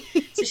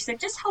 So she's like,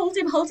 just hold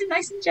him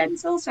nice and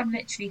gentle. So I'm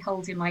literally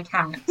holding my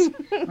cat.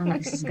 I'm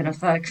like, this isn't going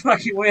to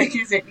fucking work,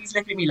 is it? And he's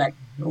looking at me like,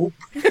 nope.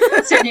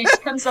 So then she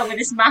comes on with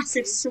this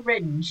massive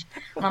syringe.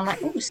 And I'm like,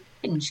 oh,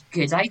 syringe,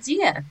 good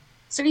idea.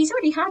 So he's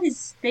already had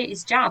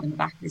his jab in the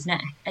back of his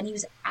neck. And he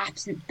was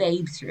absolute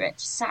babe through it.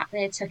 Just sat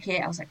there, took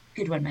it. I was like,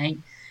 good one, mate.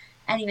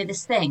 Anyway,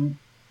 this thing,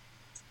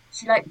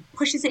 she like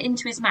pushes it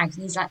into his mouth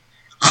and he's like,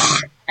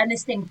 and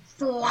this thing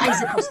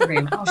flies across the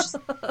room. I was just,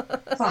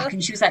 fuck.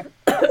 And she was like,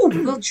 oh,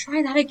 we'll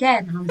try that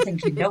again. And I'm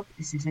thinking, nope,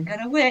 this isn't going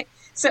to work.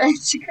 So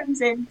she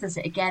comes in, does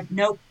it again.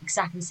 Nope,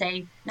 exactly the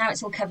same. Now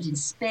it's all covered in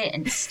spit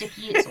and it's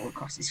sticky. It's all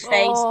across his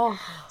face. Oh.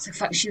 So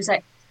fuck, she was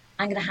like,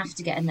 I'm going to have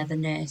to get another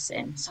nurse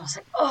in. So I was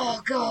like,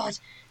 oh, God.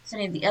 So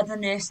then the other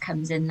nurse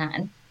comes in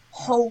then.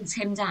 holds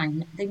him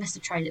down. They must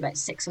have tried it about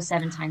 6 or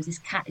 7 times. This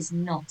cat is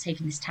not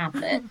taking this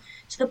tablet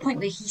to the point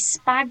where he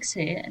spags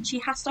her and she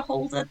has to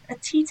hold a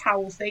tea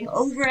towel thing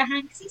over her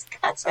hand because he's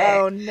cut her.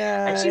 Oh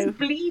And she's no.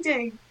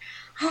 bleeding.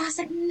 I was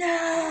like,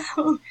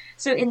 no.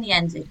 So in the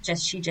end,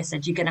 she just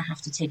said, you're going to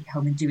have to take it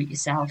home and do it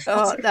yourself.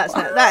 Oh,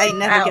 that ain't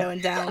never going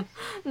down.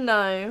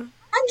 No.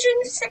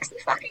 160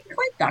 fucking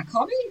quid, that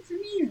Connie, for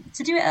me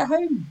to do it at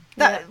home.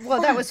 That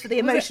was for the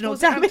emotional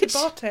was it damage.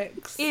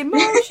 antibiotics?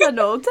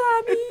 Emotional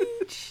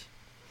damage.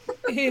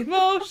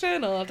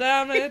 Emotional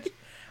damage.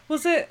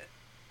 Was it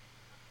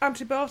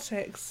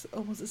antibiotics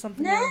or was it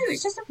something No, else?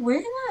 it's just a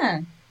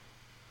wormer.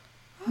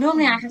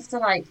 Normally I have to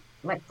like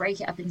break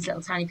it up into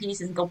little tiny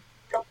pieces and go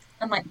plop,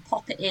 and like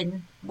pop it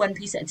in one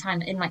piece at a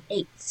time in like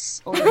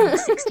 8ths or like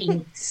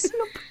 16ths.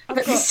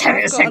 But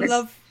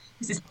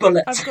this is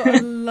bullet. I've got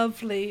a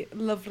lovely,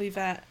 lovely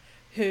vet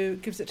who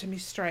gives it to me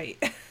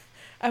straight.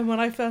 And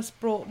when I first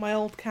brought my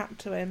old cat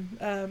to him,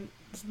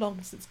 as long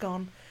as it's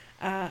gone,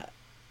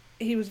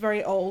 he was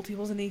very old, he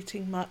wasn't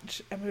eating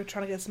much, and we were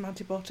trying to get some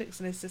antibiotics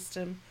in his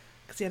system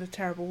because he had a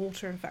terrible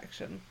water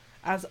infection,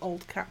 as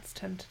old cats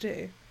tend to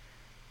do.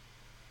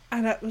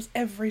 And that was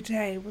every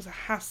day was a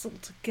hassle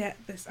to get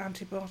this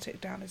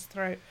antibiotic down his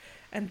throat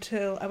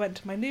until I went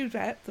to my new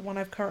vet, the one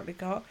I've currently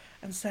got,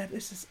 and said,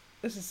 this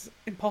is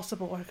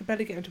impossible. I could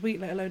barely get him to eat,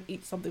 let alone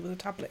eat something with a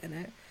tablet in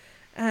it.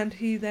 And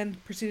he then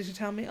proceeded to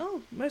tell me,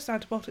 oh, most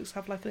antibiotics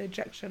have like an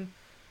injection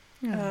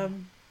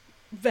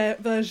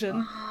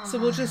version. So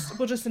we'll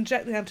just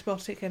inject the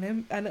antibiotic in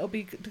him and it'll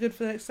be good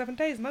for the next 7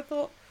 days. And I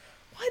thought,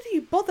 why do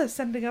you bother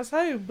sending us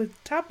home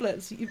with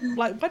tablets?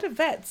 Why do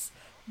vets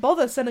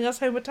bother sending us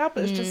home with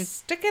tablets? Just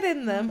stick it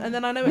in them and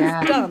then I know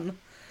it's done.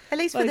 At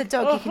least with a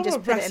dog, you can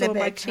just put it in a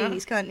bit of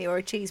cheese, can't you? Or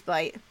a cheese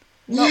bite.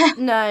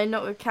 No,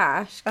 not with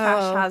Cash.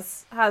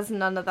 Cash has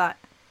none of that.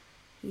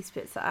 He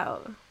spits it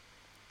out.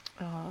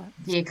 Oh.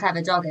 You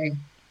clever doggo.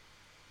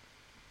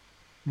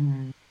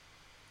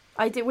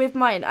 I do with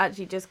mine,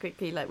 actually, just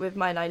quickly, like with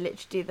mine, I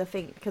literally do the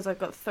thing, because I've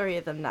got 3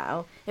 of them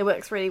now, it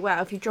works really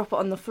well if you drop it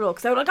on the floor,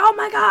 because they're like, oh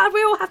my god,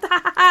 we all have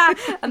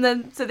to, and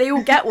then, so they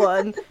all get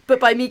one, but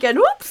by me going,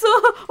 whoops,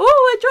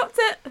 I dropped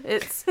it,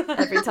 it's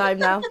every time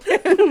now.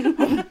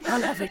 I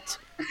love it.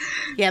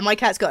 Yeah, my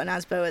cat's got an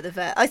Asbo at the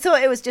vet. I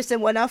thought it was just a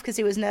one-off because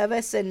he was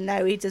nervous, and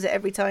no, he does it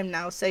every time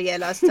now, so yeah,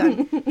 last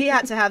time, he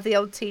had to have the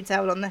old tea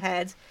towel on the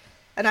head.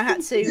 And I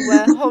had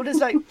to hold his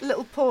like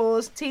little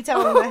paws, tea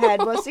towel on the head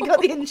whilst he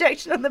got the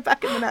injection on the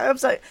back of the neck. I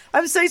was like,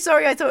 I'm so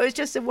sorry. I thought it was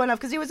just a one-off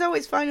because he was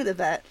always fine at the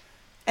vet.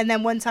 And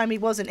then one time he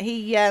wasn't.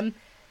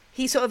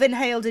 He sort of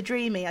inhaled a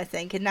dreamy, I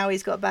think, and now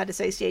he's got bad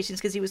associations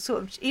because he was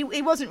sort of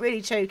he wasn't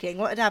really choking.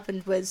 What had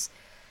happened was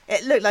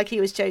it looked like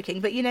he was choking,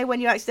 but you know when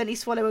you accidentally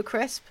swallow a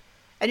crisp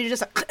and you're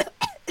just like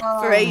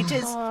for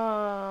ages.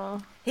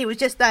 Oh. He was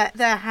just there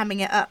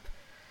hamming it up.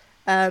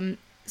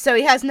 So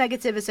he has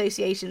negative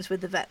associations with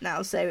the vet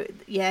now. So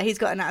yeah, he's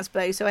got an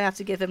Asbo. So I have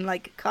to give him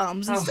like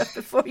calms and stuff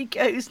before he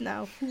goes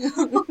now.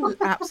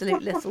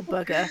 Absolute little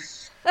bugger.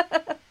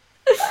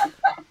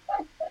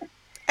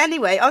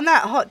 Anyway, on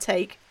that hot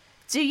take,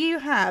 do you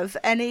have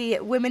any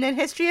women in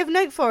history of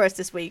note for us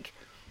this week?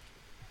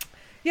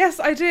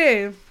 Yes, I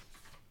do.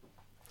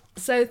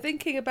 So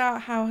thinking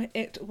about how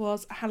it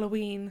was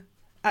Halloween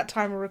at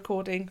time of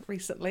recording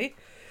recently,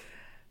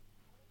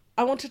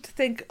 I wanted to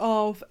think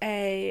of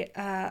a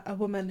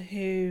woman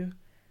who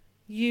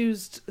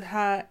used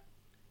her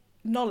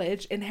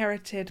knowledge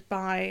inherited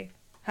by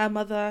her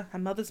mother, her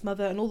mother's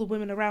mother, and all the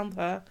women around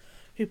her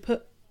who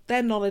put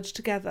their knowledge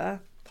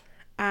together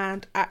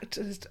and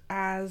acted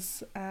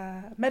as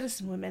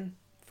medicine women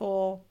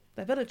for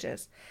their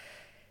villages.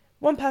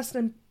 One person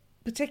in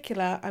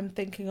particular I'm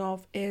thinking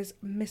of is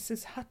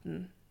Mrs.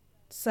 Hutton.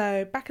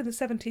 So back in the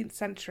 17th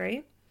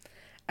century,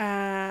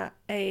 a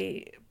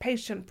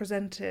patient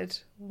presented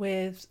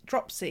with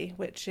dropsy,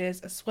 which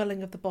is a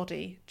swelling of the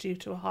body due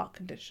to a heart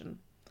condition.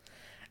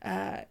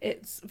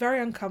 It's very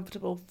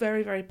uncomfortable,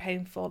 very, very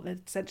painful,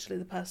 and essentially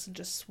the person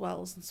just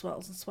swells and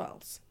swells and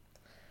swells.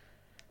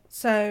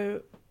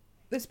 So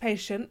this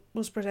patient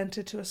was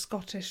presented to a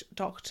Scottish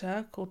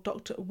doctor called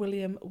Dr.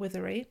 William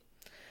Withery,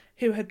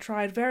 who had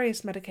tried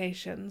various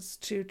medications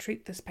to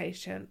treat this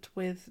patient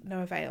with no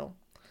avail.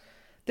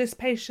 This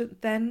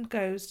patient then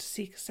goes to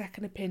seek a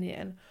second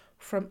opinion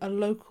from a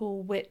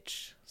local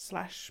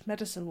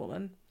witch/medicine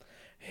woman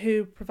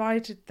who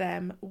provided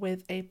them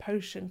with a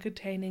potion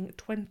containing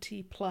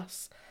 20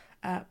 plus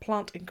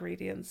plant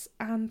ingredients,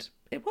 and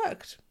it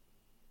worked.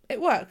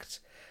 It worked.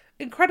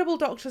 Incredible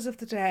doctors of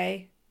the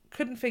day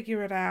couldn't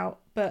figure it out,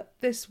 but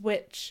this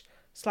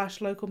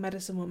witch/local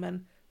medicine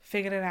woman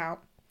figured it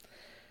out.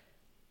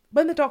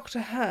 When the doctor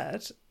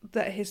heard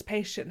that his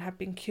patient had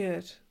been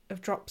cured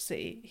of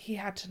dropsy, he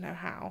had to know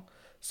how.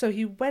 So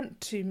he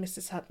went to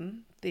Mrs.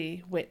 Hutton,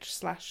 the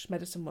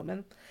witch/medicine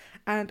woman,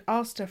 and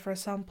asked her for a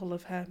sample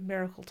of her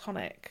miracle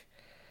tonic.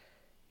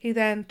 He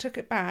then took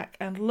it back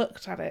and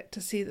looked at it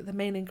to see that the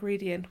main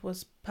ingredient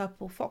was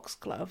purple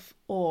foxglove,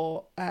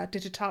 or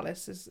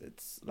digitalis is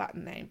its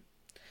Latin name.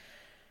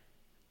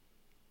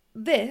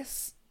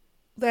 This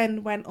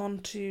then went on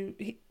to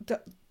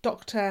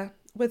Dr.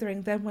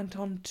 Withering then went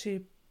on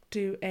to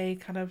do a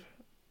kind of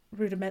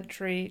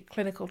rudimentary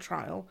clinical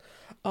trial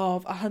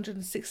of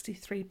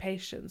 163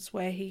 patients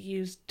where he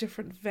used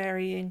different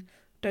varying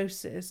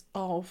doses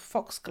of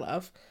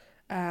foxglove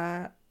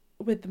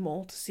with them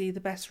all to see the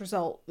best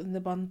result in the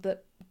one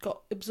that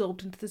got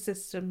absorbed into the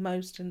system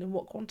most and in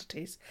what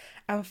quantities,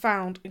 and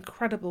found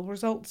incredible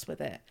results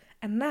with it.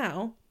 And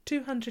now,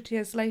 200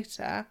 years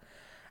later,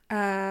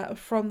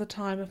 from the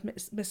time of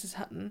Mrs.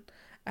 Hutton,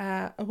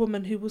 a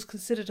woman who was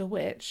considered a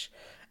witch,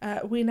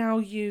 we now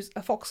use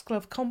a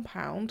foxglove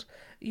compound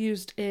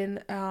used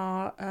in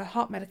our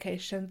heart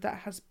medication that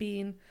has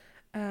been,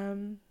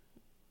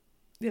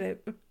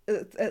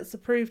 it's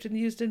approved and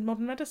used in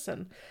modern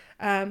medicine.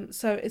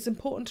 So it's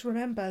important to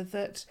remember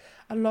that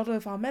a lot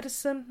of our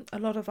medicine, a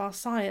lot of our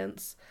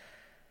science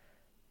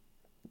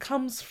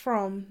comes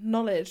from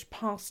knowledge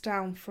passed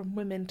down from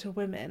women to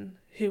women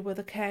who were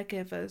the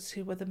caregivers,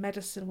 who were the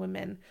medicine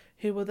women,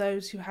 who were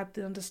those who had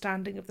the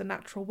understanding of the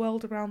natural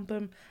world around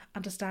them,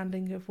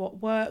 understanding of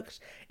what worked,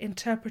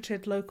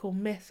 interpreted local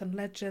myth and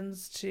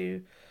legends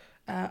to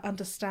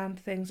understand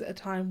things at a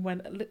time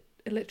when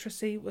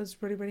illiteracy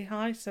was really, really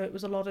high. So it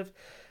was a lot of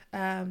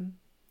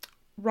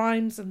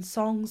rhymes and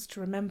songs to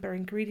remember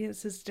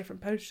ingredients to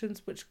different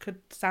potions, which could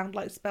sound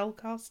like spell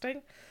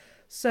casting.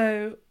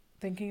 So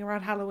thinking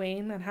around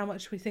Halloween and how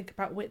much we think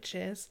about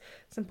witches,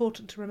 it's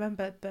important to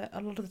remember that a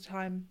lot of the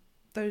time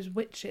those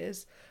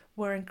witches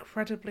were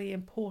incredibly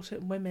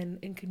important women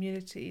in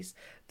communities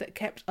that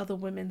kept other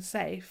women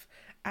safe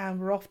and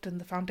were often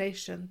the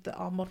foundation that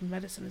our modern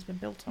medicine has been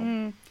built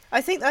on.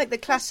 I think like the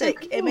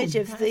classic image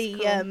of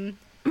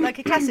like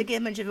a classic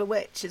image of a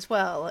witch as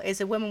well is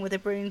a woman with a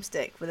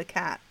broomstick with a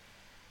cat.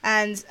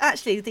 And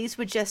actually these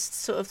were just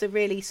sort of the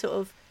really sort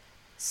of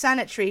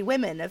sanitary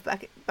women of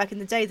back in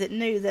the day that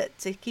knew that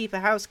to keep a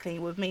house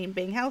clean would mean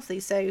being healthy.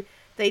 So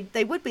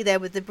they would be there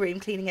with the broom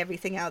cleaning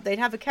everything out. They'd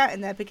have a cat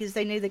in there because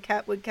they knew the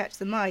cat would catch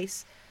the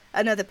mice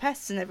and other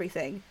pests and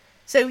everything.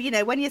 So,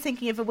 when you're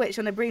thinking of a witch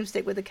on a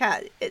broomstick with a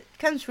cat, it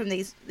comes from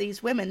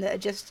these women that are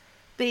just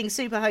being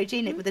super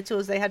hygienic with the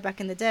tools they had back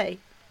in the day.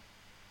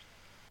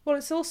 Well,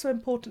 it's also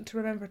important to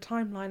remember a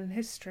timeline in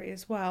history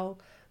as well,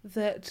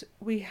 that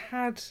we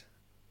had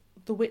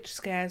the witch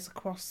scares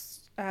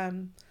across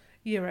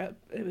Europe.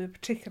 It was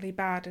particularly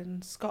bad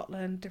in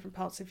Scotland, different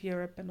parts of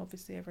Europe, and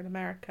obviously over in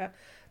America.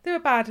 They were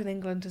bad in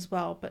England as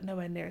well, but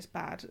nowhere near as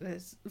bad,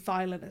 as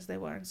violent as they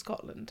were in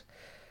Scotland.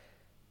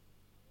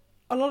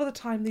 A lot of the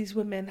time these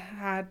women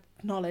had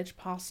knowledge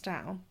passed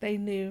down. They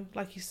knew,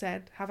 like you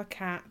said, have a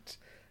cat.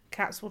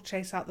 Cats will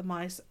chase out the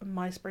mice, and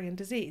mice bring in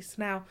disease.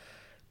 Now,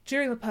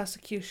 during the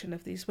persecution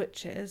of these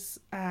witches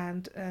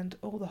and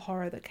all the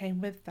horror that came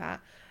with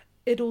that,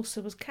 it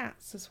also was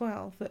cats as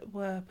well that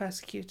were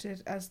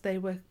persecuted, as they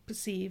were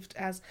perceived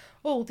as,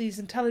 these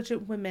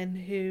intelligent women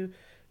who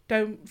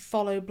don't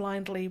follow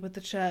blindly with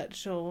the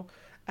church or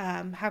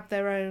have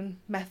their own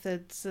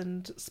methods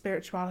and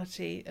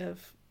spirituality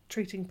of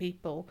treating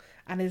people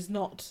and is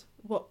not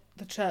what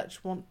the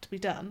church want to be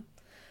done.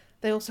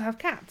 They also have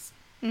cats.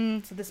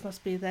 So this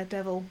must be their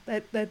devil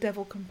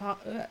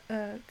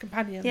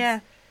companions. Yeah.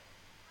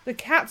 The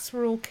cats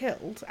were all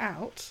killed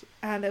out,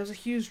 and there was a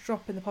huge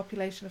drop in the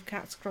population of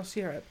cats across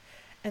Europe.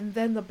 And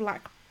then the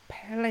Black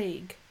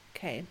Plague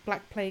came,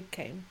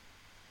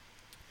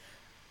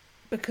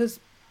 because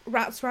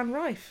rats ran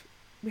rife.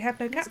 We had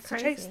no cats to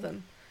chase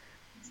them.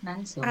 It's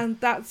mental. And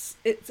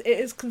it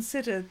is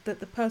considered that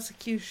the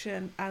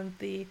persecution and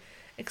the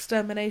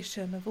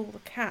extermination of all the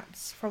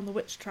cats from the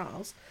witch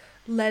trials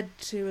led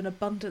to an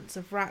abundance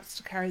of rats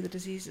to carry the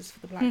diseases for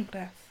the Black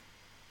Death.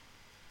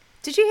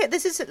 Did you hear?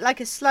 This is like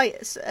a slight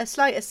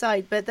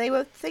aside, but they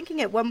were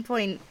thinking at one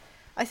point,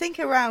 I think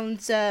around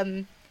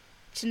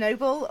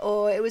Chernobyl,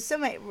 or it was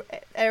some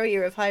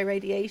area of high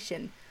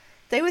radiation.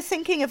 They were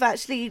thinking of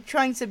actually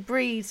trying to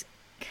breed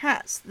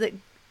cats that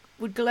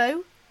would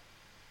glow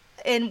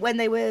when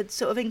they were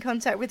sort of in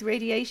contact with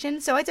radiation.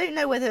 So I don't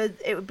know whether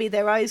it would be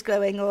their eyes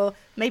glowing or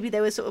maybe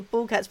they were sort of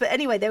ball cats. But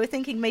anyway, they were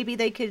thinking maybe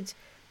they could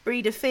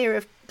breed a fear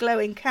of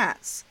glowing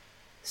cats,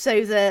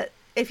 so that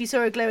if you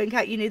saw a glowing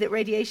cat, you knew that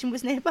radiation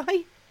was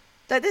nearby.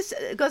 Like this,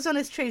 God's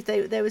honest truth,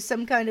 there was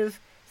some kind of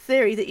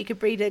theory that you could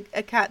breed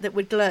a cat that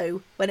would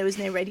glow when it was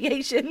near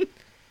radiation.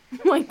 Oh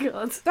my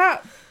God.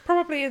 That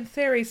probably in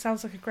theory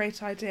sounds like a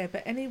great idea,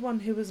 but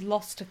anyone who has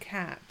lost a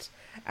cat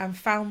and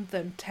found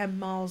them 10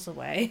 miles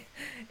away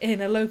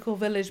in a local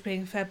village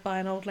being fed by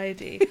an old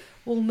lady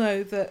will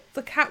know that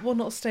the cat will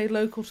not stay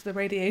local to the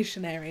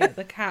radiation area.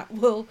 The cat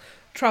will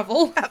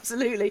travel.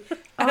 Absolutely.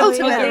 And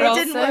ultimately, it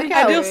didn't work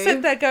out. And you'll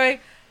sit there going,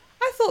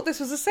 I thought this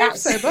was a safe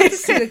zone, but I've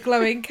just seen a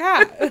glowing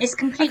cat. It's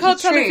completely true. I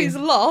can't tell if he's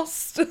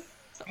lost. It's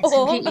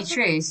completely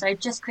true. So I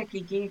just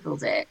quickly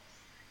Googled it,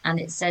 and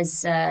it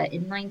says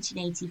in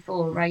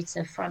 1984,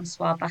 writer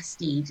Francois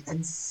Bastide and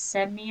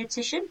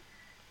semiotician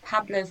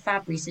Pablo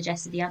Fabri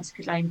suggested the answer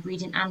could lie in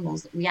breeding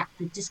animals that react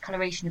with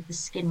discoloration of the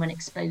skin when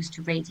exposed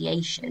to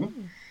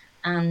radiation.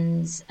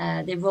 And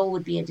their role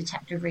would be a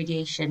detector of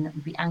radiation that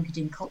would be anchored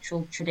in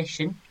cultural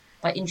tradition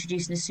by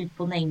introducing a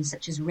suitable name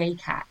such as Ray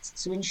Cat.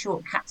 So in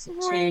short, cats that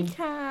turn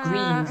Raycat.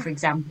 green, for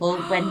example,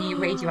 when near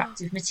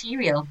radioactive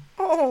material.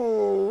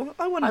 Oh,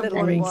 I want a I little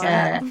want Ray one.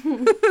 Cat.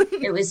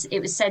 It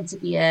was said to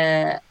be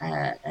a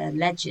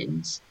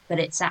legend, but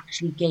it's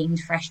actually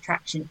gained fresh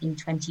traction in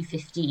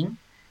 2015.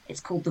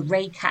 It's called the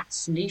Ray Cat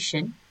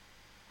solution.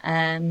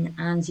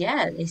 And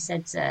yeah, they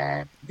said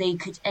they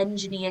could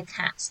engineer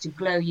cats to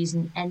glow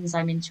using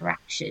enzyme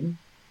interaction.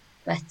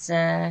 But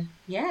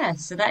yeah,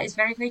 so that is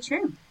very, very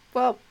true.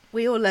 Well,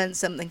 we all learned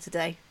something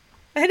today.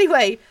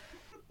 Anyway,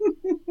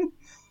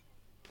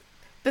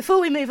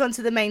 before we move on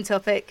to the main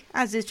topic,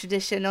 as is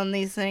tradition on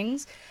these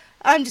things,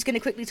 I'm just going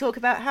to quickly talk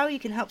about how you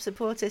can help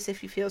support us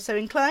if you feel so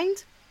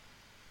inclined.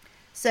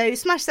 So,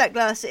 Smash That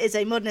Glass is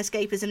a Modern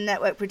Escapism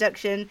Network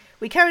production.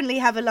 We currently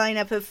have a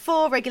lineup of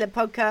 4 regular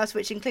podcasts,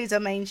 which includes our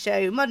main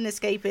show, Modern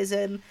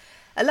Escapism,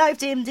 a live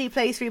D&D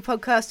playthrough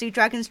podcast through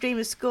Dragon's Dream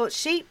of Scorched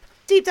Sheep,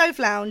 Deep Dive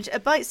Lounge, a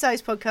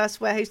bite-sized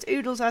podcast where host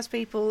Oodles ask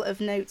people of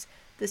note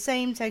the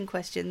same 10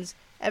 questions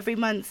every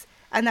month,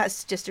 and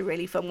that's just a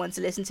really fun one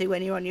to listen to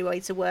when you're on your way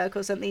to work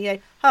or something. You know,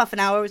 half an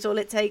hour is all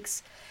it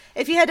takes.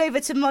 If you head over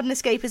to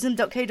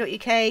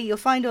modernescapism.co.uk, you'll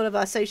find all of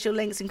our social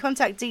links and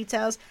contact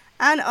details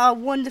and our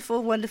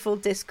wonderful, wonderful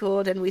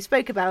Discord. And we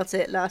spoke about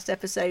it last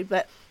episode,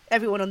 but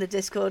everyone on the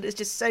Discord is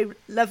just so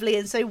lovely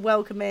and so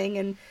welcoming.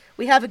 And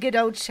we have a good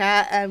old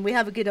chat and we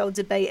have a good old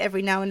debate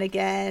every now and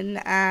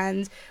again.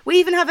 And we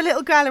even have a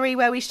little gallery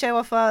where we show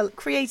off our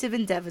creative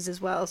endeavours as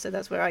well. So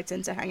that's where I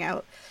tend to hang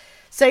out.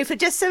 So for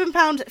just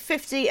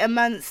 £7.50 a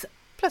month,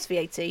 plus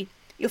VAT,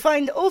 you'll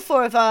find all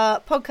 4 of our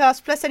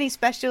podcasts, plus any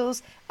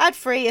specials,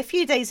 ad-free, a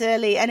few days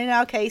early, and in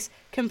our case,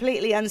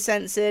 completely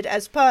uncensored,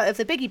 as part of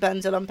the Biggie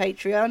Bundle on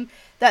Patreon.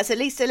 That's at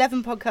least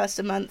 11 podcasts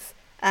a month,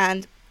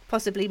 and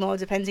possibly more,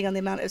 depending on the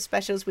amount of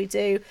specials we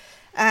do.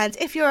 And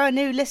if you're a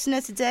new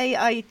listener today,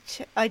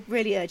 I'd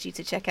really urge you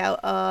to check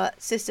out our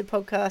sister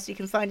podcast. You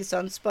can find us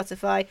on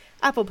Spotify,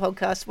 Apple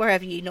Podcasts,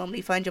 wherever you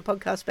normally find your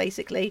podcast,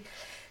 basically.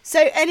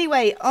 So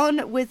anyway,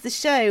 on with the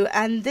show,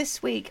 and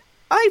this week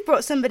I've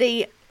brought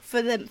somebody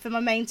for my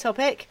main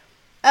topic.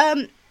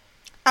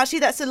 Actually,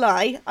 that's a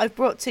lie. I've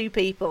brought 2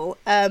 people.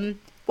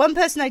 One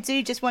person I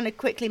do just want to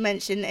quickly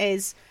mention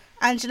is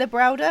Angela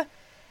Browder,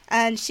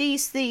 and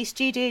she's the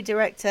studio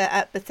director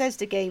at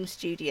Bethesda Game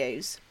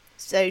Studios.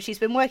 So she's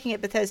been working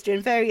at Bethesda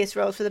in various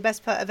roles for the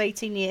best part of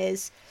 18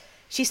 years.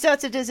 She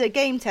started as a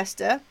game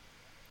tester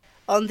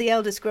on The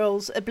Elder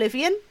Scrolls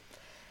Oblivion,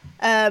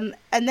 and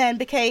then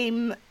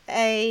became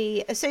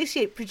a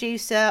associate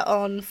producer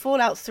on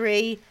Fallout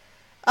 3.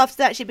 After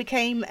that, she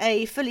became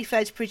a fully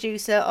fledged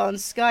producer on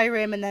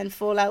Skyrim and then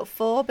Fallout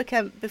 4,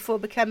 before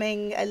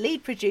becoming a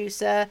lead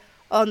producer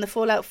on the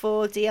Fallout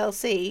 4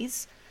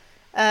 DLCs.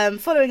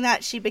 Following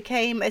that, she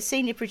became a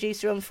senior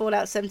producer on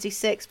Fallout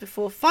 76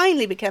 before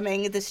finally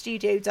becoming the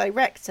studio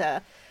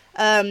director.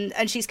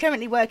 And she's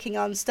currently working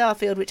on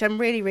Starfield, which I'm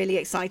really, really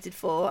excited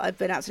for. I've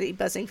been absolutely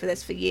buzzing for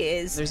this for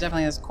years. There's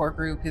definitely this core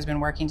group who's been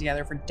working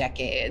together for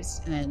decades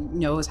and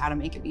knows how to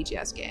make a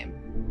BGS game.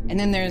 And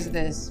then there's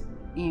this,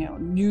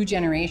 new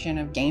generation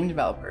of game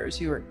developers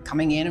who are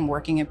coming in and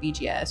working at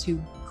BGS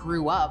who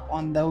grew up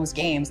on those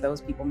games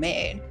those people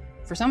made.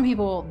 For some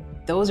people,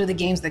 those are the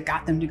games that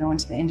got them to go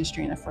into the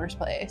industry in the first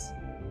place.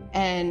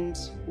 And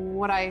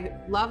what I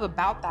love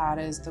about that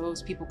is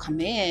those people come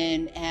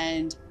in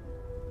and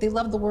they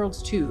love the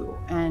worlds too,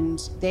 and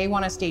they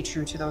want to stay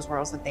true to those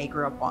worlds that they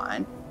grew up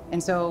on.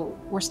 And so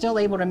we're still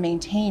able to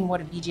maintain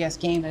what a BGS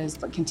game is,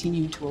 but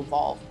continue to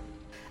evolve.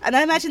 And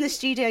I imagine the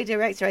studio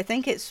director, I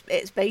think it's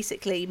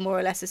basically more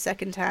or less a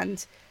second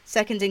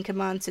in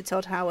command to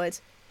Todd Howard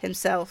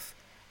himself.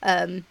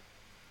 And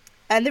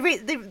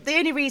the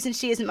only reason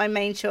she isn't my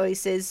main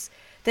choice is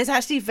there's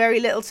actually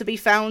very little to be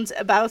found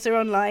about her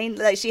online.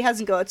 Like, she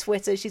hasn't got a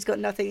Twitter, she's got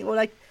nothing.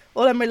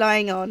 All I'm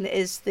relying on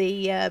is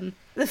the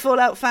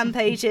Fallout fan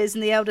pages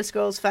and the Elder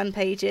Scrolls fan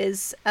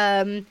pages.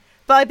 But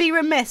I'd be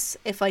remiss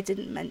if I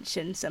didn't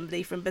mention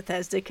somebody from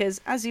Bethesda,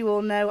 because as you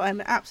all know, I'm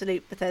an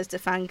absolute Bethesda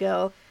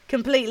fangirl,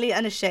 completely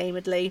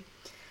unashamedly.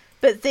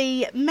 But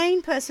the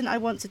main person I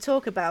want to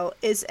talk about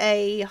is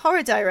a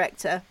horror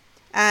director,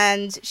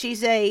 and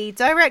she's a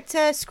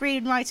director,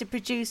 screenwriter,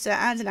 producer,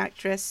 and an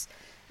actress,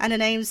 and her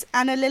name's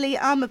Anna Lily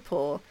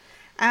Amirpour.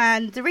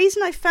 And the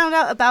reason I found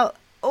out about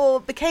or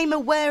became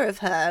aware of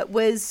her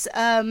was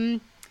the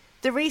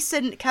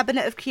recent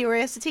Cabinet of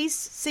Curiosities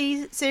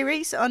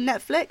series on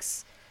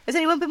Netflix. Has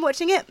anyone been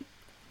watching it?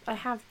 I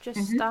have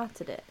just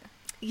started it.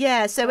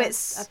 Yeah, so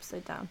First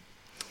episode down.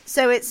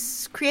 So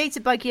it's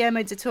created by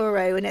Guillermo del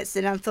Toro, and it's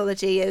an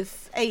anthology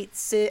of 8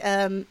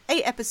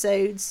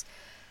 episodes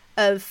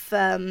of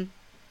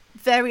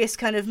various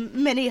kind of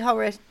mini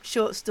horror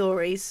short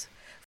stories.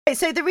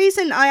 So the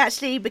reason I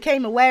actually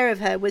became aware of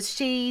her was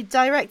she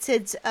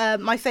directed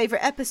my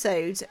favourite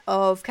episode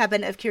of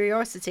Cabinet of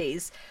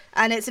Curiosities,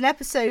 and it's an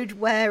episode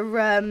where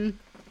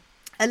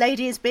a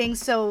lady is being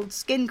sold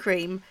skin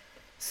cream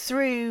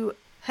through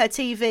her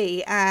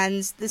TV,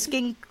 and the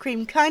skin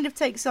cream kind of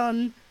takes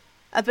on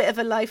a bit of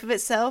a life of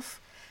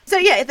itself. So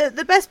yeah,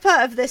 the best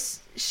part of this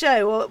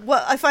show, or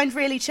what I find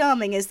really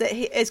charming, is that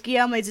as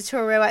Guillermo del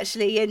Toro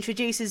actually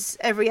introduces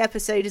every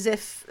episode as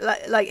if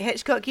like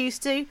Hitchcock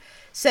used to.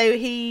 So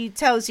he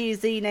tells you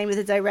the name of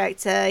the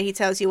director, he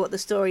tells you what the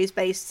story is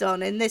based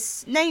on, and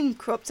this name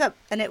cropped up,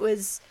 and it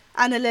was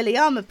Anna Lily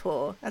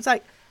Amirpour. I was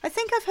like, I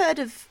think I've heard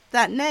of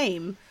that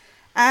name.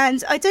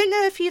 And I don't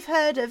know if you've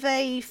heard of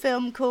a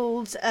film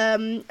called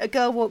A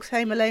Girl Walks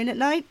Home Alone at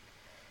Night.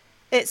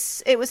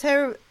 It was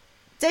her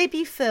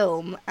debut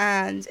film,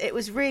 and it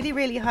was really,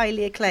 really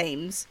highly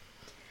acclaimed.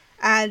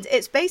 And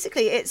it's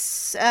basically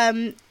it's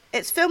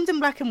filmed in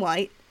black and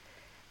white,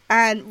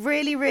 and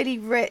really, really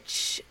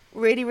rich,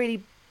 really,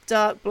 really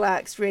dark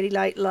blacks, really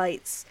light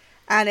lights,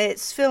 and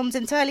it's filmed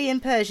entirely in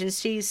Persian.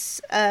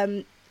 She's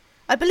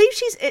I believe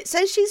it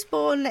says she's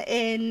born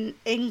in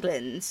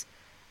England,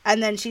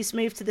 and then she's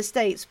moved to the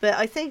States, but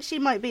I think she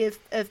might be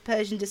of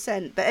Persian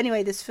descent. But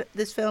anyway,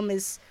 this film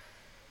is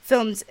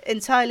filmed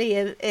entirely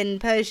in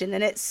Persian,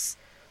 and it's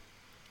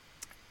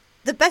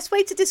the best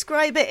way to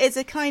describe it is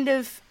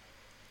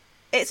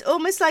it's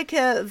almost like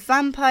a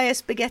vampire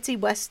spaghetti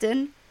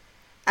western,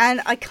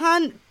 and I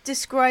can't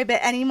describe it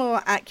any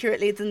more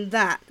accurately than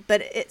that.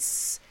 But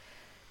it's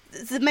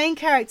the main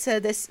character,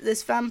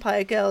 this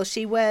vampire girl.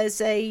 She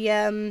wears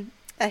a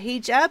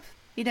hijab,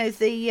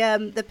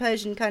 the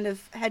Persian kind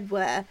of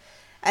headwear,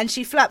 and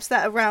she flaps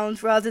that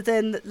around rather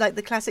than like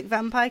the classic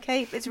vampire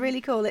cape. It's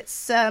really cool.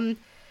 It's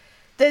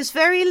there's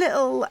very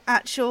little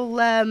actual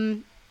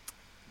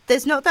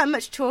there's not that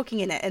much talking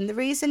in it, and the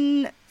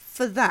reason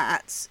for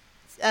that,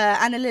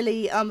 Anna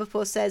Lily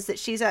Amirpour says that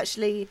she's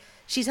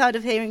hard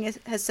of hearing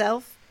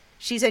herself.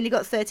 She's only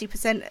got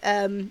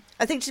 30%,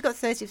 I think she's got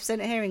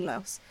 30% hearing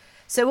loss.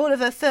 So all of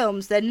her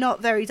films, they're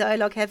not very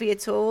dialogue heavy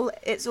at all.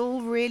 It's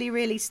all really,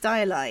 really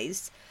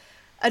stylized.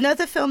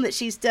 Another film that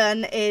she's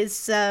done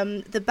is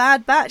The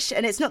Bad Batch,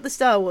 and it's not the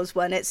Star Wars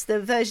one. It's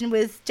the version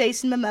with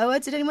Jason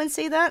Momoa. Did anyone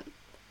see that?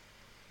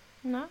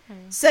 No.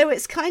 So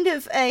it's kind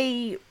of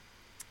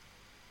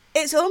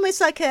it's almost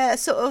like a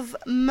sort of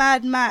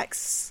Mad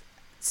Max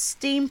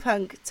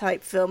steampunk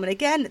type film. And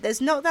again,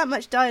 there's not that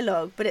much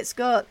dialogue, but it's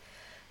got,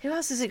 who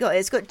else has it got?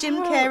 It's got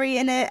Jim Carrey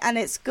in it, and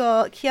it's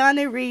got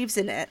Keanu Reeves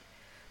in it.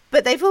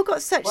 But they've all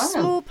got such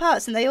small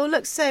parts, and they all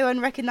look so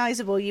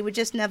unrecognisable, you would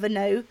just never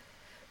know.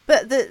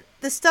 But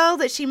the style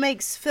that she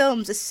makes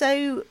films is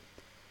so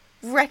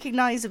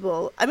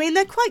recognisable. I mean,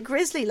 they're quite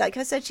grisly. Like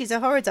I said, she's a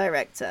horror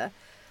director.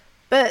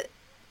 But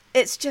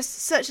it's just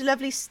such a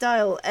lovely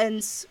style,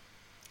 and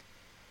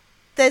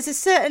there's a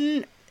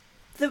certain...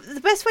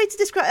 The best way to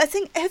describe... I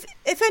think,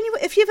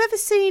 if you've ever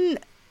seen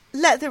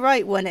Let the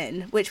Right One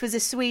In, which was a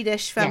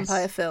Swedish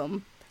vampire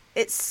film...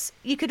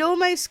 You could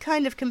almost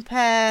kind of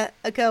compare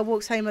A Girl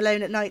Walks Home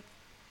Alone at Night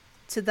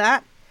to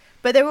that,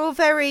 but they're all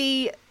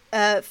very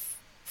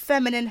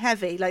feminine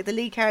heavy. Like the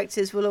lead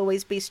characters will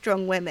always be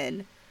strong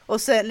women, or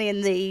certainly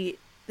in the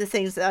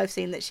things that I've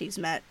seen that she's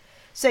met.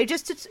 So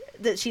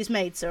that she's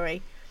made,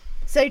 sorry.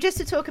 So just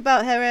to talk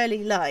about her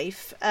early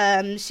life,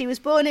 she was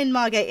born in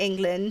Margate,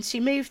 England. She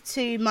moved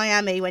to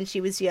Miami when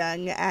she was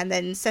young, and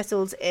then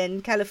settled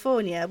in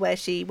California, where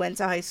she went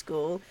to high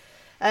school.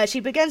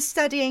 She began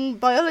studying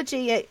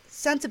biology at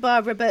Santa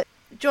Barbara, but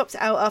dropped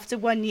out after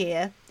 1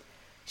 year.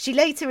 She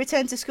later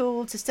returned to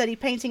school to study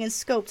painting and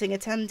sculpting,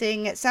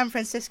 attending at San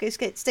Francisco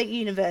State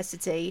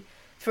University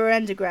for her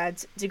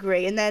undergrad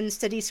degree, and then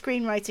studied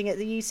screenwriting at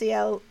the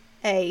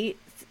UCLA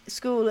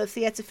School of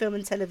Theatre, Film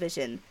and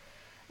Television.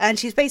 And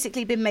she's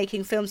basically been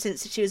making films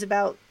since she was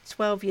about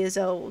 12 years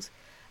old.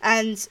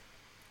 And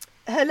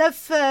her love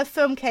for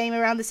film came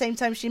around the same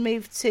time she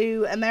moved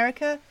to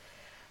America.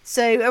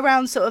 So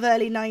around sort of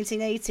early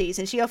 1980s,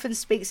 and she often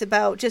speaks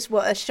about just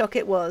what a shock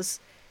it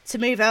was to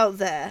move out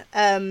there.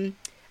 And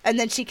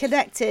then she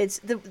connected,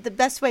 the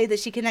best way that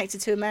she connected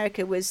to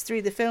America was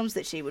through the films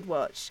that she would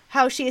watch.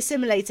 How she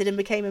assimilated and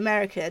became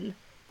American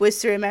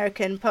was through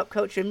American pop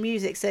culture and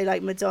music, so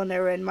like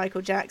Madonna and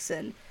Michael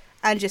Jackson,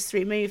 and just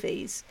through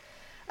movies.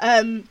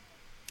 So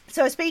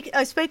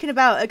I've spoken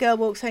about A Girl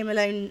Walks Home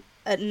Alone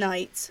at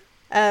Night.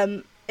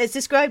 It's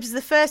described as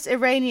the first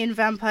Iranian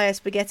vampire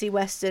spaghetti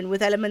western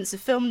with elements of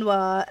film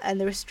noir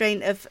and the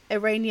restraint of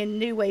Iranian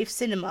new wave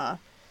cinema.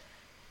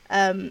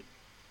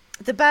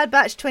 The Bad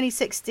Batch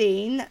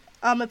 2016,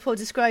 Amirpour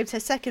described her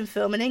second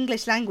film, an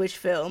English language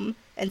film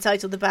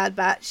entitled The Bad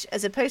Batch,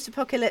 as a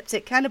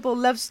post-apocalyptic cannibal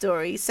love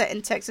story set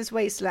in Texas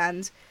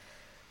wasteland,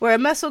 where a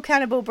muscle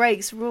cannibal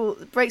breaks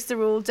the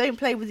rule, don't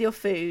play with your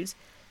food.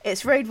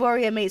 It's Road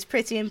Warrior meets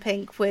Pretty in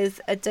Pink with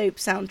a dope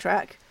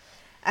soundtrack.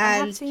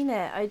 And I have seen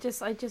it. I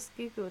just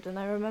googled and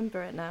I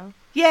remember it now.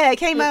 Yeah, it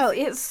came out.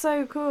 It's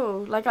so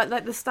cool. Like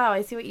the style.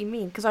 I see what you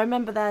mean, because I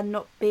remember there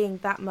not being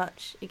that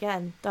much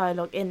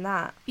dialogue in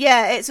that.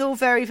 Yeah, it's all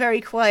very,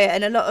 very quiet,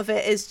 and a lot of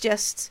it is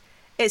just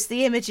it's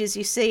the images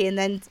you see, and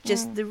then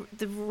just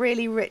the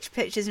really rich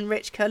pictures and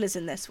rich colours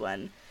in this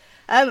one.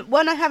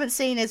 One I haven't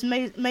seen is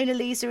Mona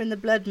Lisa and the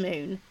Blood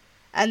Moon,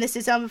 and this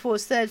is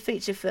Amirpour's third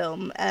feature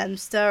film,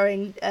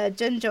 starring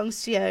Jun Jong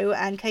Seo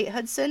and Kate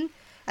Hudson.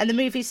 And the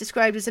movie is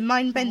described as a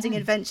mind-bending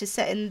adventure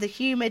set in the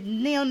humid,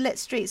 neon-lit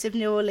streets of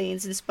New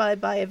Orleans, inspired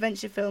by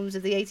adventure films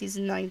of the 80s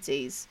and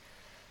 90s.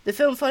 The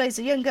film follows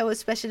a young girl with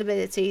special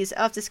abilities.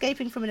 After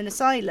escaping from an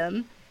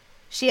asylum,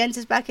 she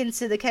enters back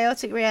into the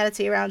chaotic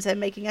reality around her,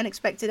 making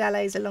unexpected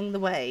allies along the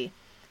way.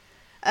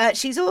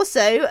 She's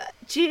also...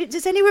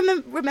 Does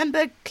anyone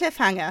remember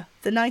Cliffhanger,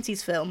 the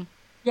 90s film?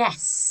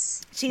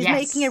 Yes. She's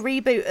making a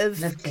reboot of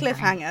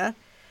Cliffhanger.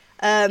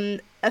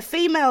 A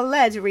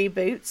female-led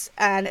reboot,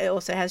 and it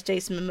also has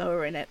Jason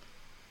Momoa in it.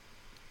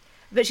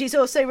 But she's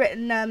also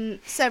written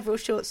several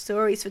short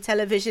stories for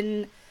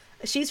television.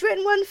 She's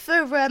written one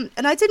for...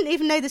 and I didn't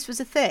even know this was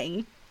a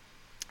thing.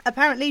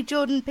 Apparently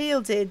Jordan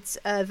Peele did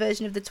a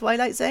version of The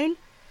Twilight Zone.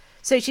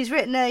 So she's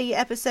written a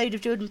episode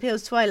of Jordan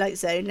Peele's Twilight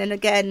Zone, and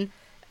again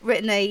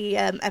written a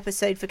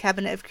episode for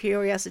Cabinet of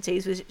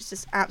Curiosities, which is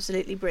just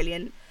absolutely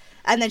brilliant.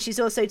 And then she's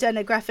also done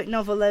a graphic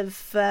novel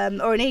of,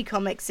 or an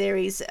e-comic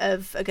series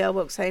of A Girl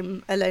Walks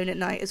Home Alone at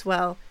Night as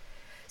well.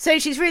 So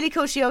she's really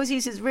cool. She always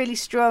uses really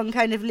strong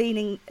kind of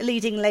leading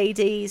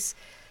ladies.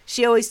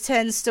 She always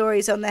turns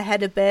stories on their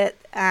head a bit,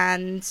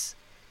 and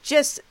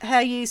just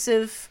her use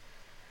of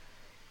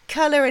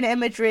colour and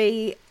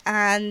imagery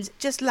and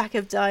just lack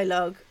of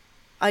dialogue.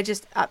 I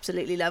just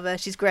absolutely love her.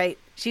 She's great.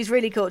 She's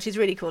really cool. She's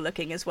really cool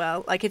looking as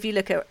well. Like, if you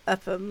look her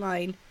up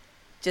online,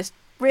 just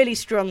really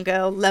strong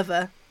girl. Love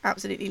her.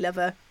 Absolutely love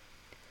her.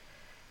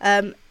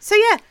 So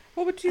yeah,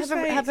 what would you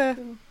say? Have a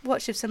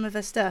watch of some of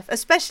her stuff.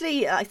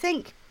 Especially, I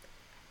think,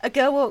 A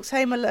Girl Walks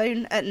Home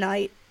Alone at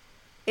Night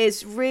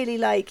is really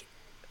like,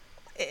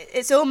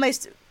 it's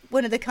almost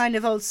one of the kind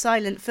of old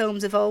silent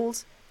films of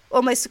old.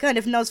 Almost a kind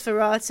of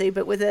Nosferatu,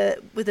 but with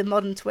a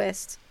modern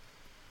twist.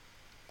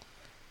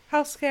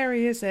 How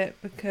scary is it?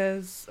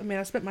 Because, I mean,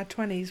 I spent my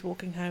 20s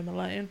walking home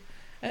alone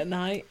at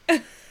night.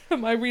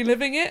 Am I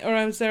reliving it, or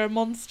is there a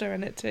monster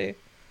in it too?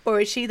 Or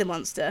is she the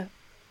monster?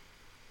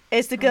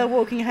 Is the girl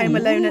walking home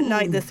alone at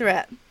night the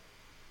threat?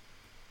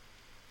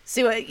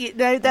 See what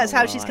that's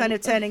how she's kind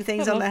of turning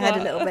things on their head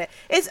a little bit.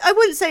 I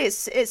wouldn't say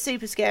it's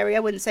super scary. I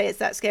wouldn't say it's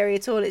that scary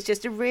at all. It's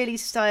just a really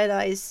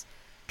stylized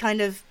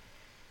kind of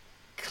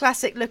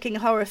classic looking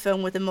horror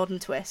film with a modern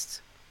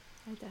twist.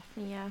 I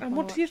definitely, yeah. And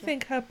what do you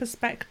think her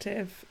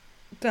perspective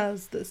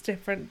does that's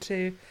different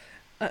to,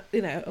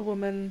 a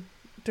woman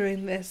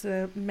doing this,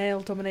 a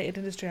male-dominated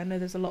industry? I know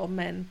there's a lot of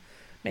men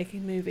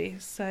making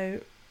movies, so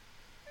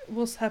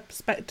what's her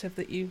perspective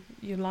that you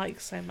like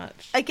so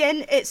much?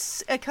 Again,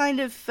 it's a kind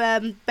of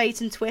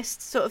bait and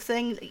twist sort of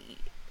thing.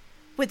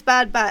 With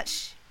Bad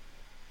Batch,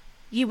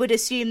 you would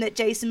assume that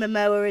Jason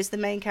Momoa is the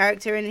main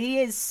character, and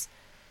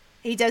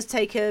he does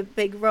take a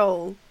big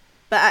role,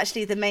 but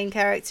actually the main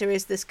character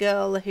is this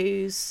girl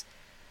who's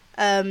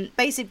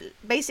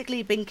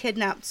basically been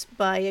kidnapped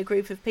by a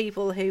group of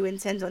people who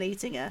intend on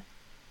eating her.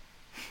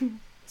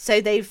 So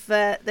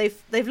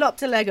they've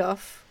lopped her leg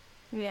off.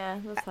 Yeah,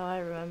 that's how I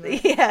remember.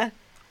 Yeah.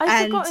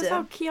 I forgot as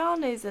well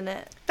Keanu's in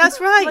it.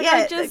 That's right, like,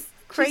 yeah. Just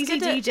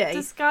crazy DJ.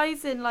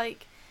 Disguising,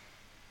 like,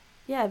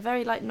 yeah,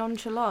 very, like,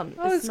 nonchalant.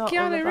 Oh, it's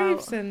Keanu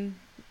Reeves in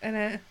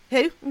it.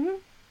 Who? Mm-hmm.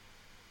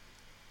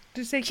 Did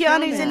you say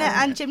Keanu's in it,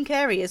 and Jim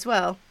Carrey as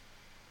well.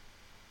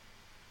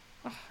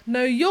 Oh,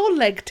 no, you're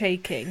leg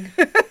taking.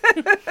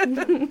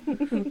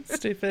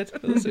 Stupid.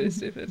 That's really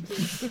stupid.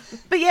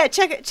 But yeah,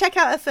 check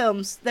out her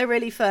films. They're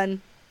really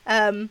fun.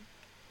 And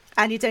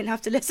you don't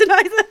have to listen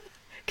either,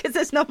 because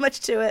there's not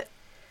much to it.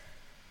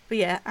 But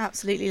yeah,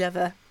 absolutely love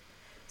her.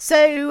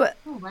 So,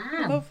 oh, wow.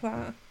 I love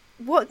that.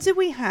 What do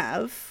we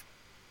have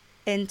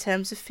in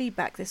terms of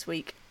feedback this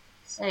week?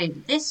 So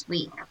this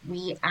week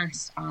we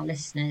asked our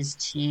listeners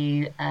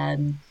to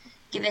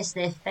give us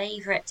their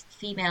favourite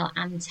female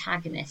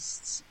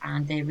antagonists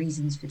and their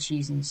reasons for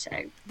choosing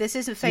so. This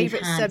is a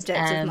favourite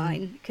subject of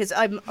mine, because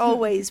I'm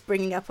always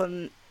bringing up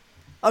on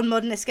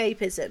modern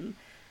escapism.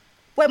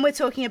 When we're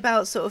talking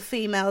about sort of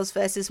females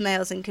versus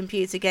males in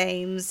computer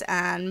games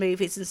and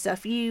movies and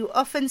stuff, you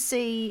often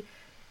see,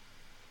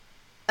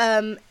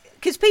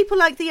 because people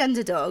like the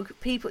underdog,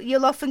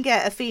 you'll often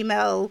get a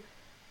female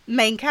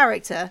main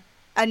character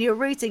and you're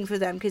rooting for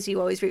them because you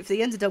always root for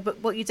the underdog. But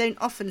what you don't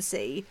often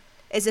see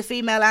is a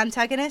female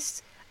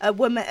antagonist, a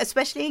woman,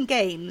 especially in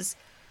games,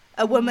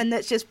 a woman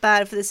that's just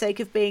bad for the sake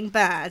of being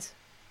bad.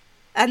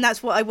 And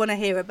that's what I want to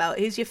hear about.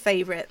 Who's your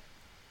favourite?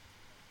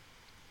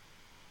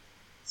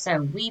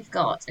 So we've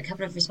got a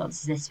couple of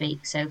responses this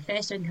week. So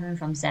first one coming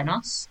from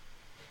Xenos.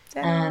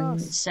 So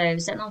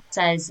Xenos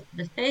says,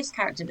 the first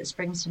character that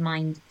springs to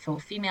mind for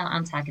female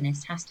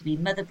antagonist has to be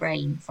Mother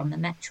Brain from the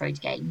Metroid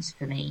games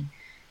for me.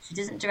 She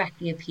doesn't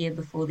directly appear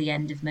before the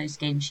end of most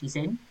games she's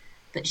in,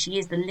 but she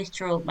is the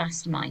literal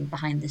mastermind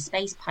behind the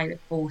space pirate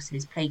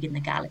forces plaguing the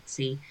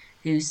galaxy,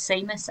 whose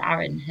Samus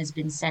Aran has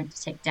been sent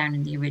to take down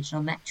in the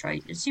original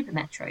Metroid and Super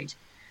Metroid.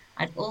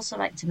 I'd also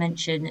like to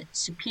mention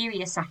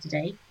Superior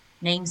Saturday,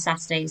 named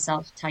Saturday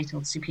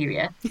self-titled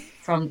Superior,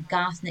 from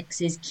Garth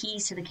Nix's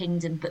Keys to the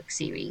Kingdom book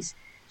series.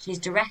 She is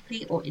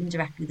directly or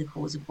indirectly the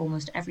cause of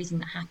almost everything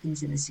that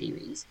happens in the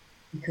series,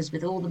 because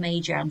with all the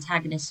major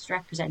antagonists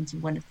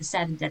representing one of the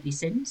 7 deadly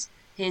sins,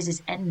 hers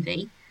is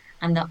envy,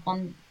 and the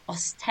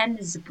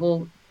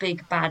ostensible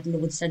big bad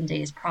Lord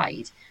Sunday is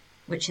Pride,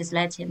 which has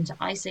led him to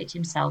isolate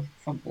himself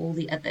from all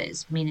the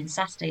others, meaning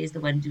Saturday is the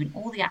one doing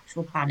all the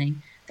actual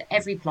planning for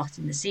every plot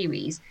in the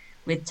series,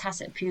 with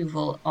tacit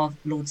approval of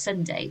Lord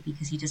Sunday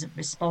because he doesn't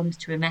respond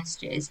to her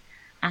messages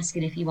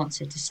asking if he wants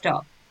her to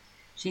stop.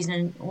 She's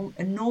an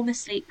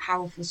enormously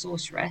powerful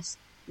sorceress,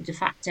 the de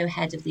facto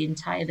head of the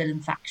entire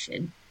villain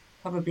faction,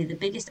 probably the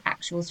biggest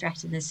actual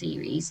threat in the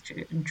series,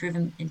 and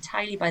driven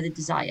entirely by the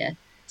desire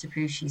to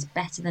prove she's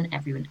better than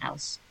everyone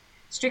else.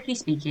 Strictly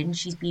speaking,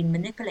 she's been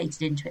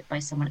manipulated into it by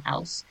someone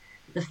else,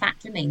 but the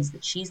fact remains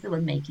that she's the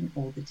one making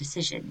all the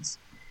decisions.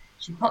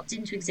 She popped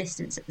into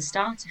existence at the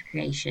start of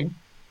creation,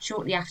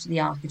 shortly after the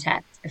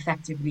architect,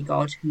 effectively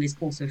God, who is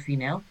also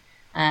female,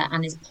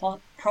 and is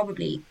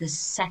probably the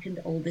second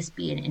oldest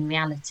being in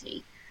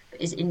reality, but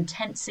is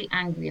intensely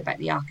angry about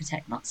the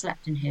architect not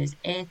selecting her as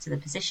heir to the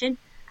position,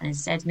 and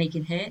instead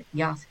making her,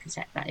 the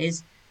architect that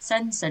is,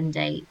 Sun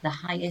Sunday, the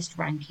highest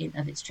ranking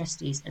of its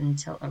trustees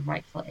until a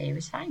rightful heir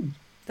is found.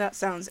 That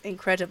sounds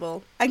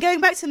incredible. And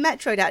going back to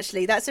Metroid,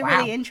 actually, that's a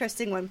really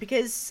interesting one,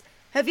 because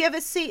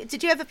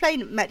did you ever play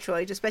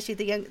Metroid, especially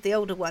the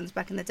older ones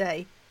back in the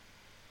day?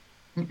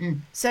 Mm-mm.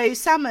 So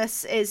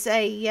Samus is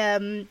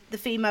the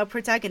female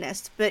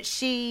protagonist, but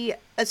she,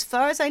 as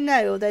far as I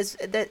know,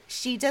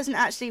 she doesn't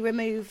actually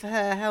remove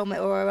her helmet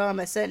or her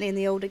armor, certainly in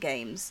the older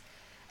games,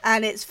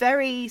 and it's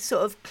very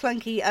sort of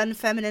clunky,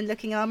 unfeminine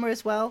looking armor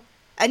as well.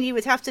 And you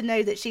would have to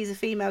know that she's a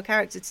female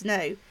character to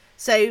know.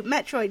 So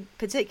Metroid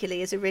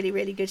particularly is a really,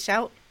 really good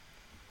shout.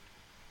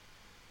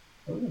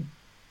 Ooh.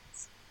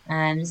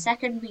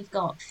 Second, we've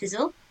got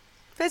Fizzle.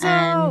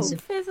 Fizzle!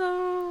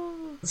 Fizzle!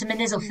 It's a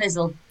Manizzle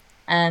Fizzle.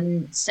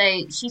 So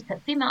she's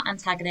put female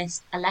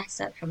antagonist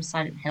Alessa from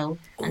Silent Hill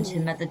and her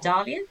mother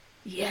Dahlia.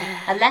 Yeah.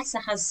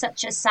 Alessa has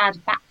such a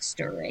sad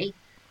backstory,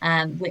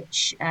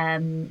 which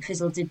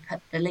Fizzle did put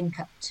the link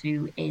up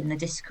to in the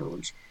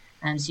Discord,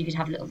 so you could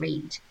have a little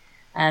read.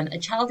 A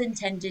child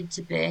intended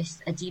to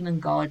birth a demon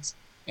god,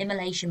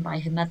 immolation by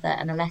her mother,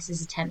 and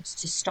Alessa's attempts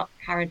to stop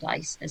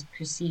paradise as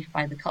perceived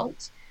by the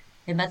cult.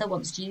 Her mother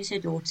wants to use her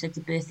daughter to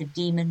birth a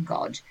demon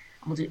god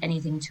and will do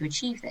anything to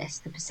achieve this.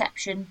 The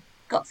perception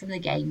got from the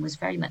game was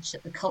very much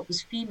that the cult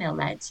was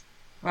female-led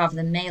rather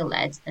than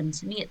male-led, and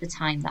to me at the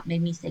time that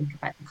made me think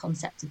about the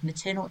concept of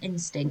maternal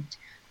instinct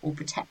or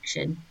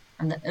protection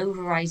and the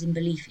overriding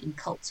belief in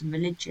cults and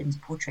religions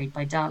portrayed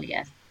by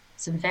Dahlia.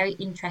 Some very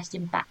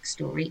interesting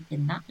backstory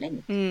in that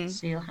link.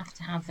 So you'll have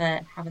to have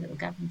a little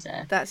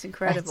gander. That's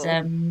incredible.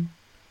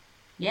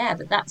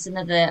 But that's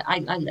another. I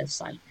love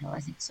Silent Hill.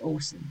 I think it's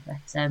awesome.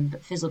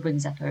 But Fizzle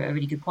brings up a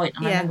really good point.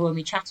 And I remember when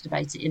we chatted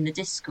about it in the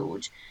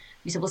Discord,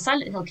 we said, well,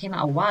 Silent Hill came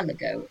out a while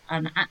ago,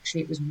 and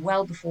actually it was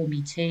well before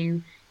Me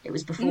Too. It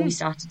was before we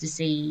started to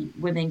see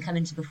women come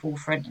into the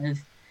forefront of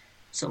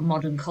sort of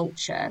modern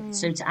culture.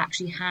 So to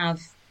actually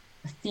have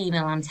a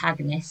female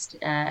antagonist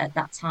at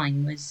that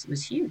time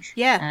was huge.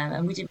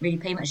 And we didn't really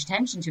pay much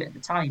attention to it at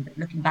the time, but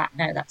looking back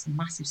now, that's a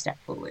massive step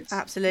forward.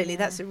 Absolutely.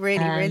 That's a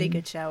really, really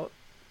good shout.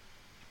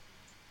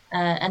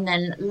 And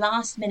then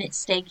last minute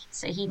Stig,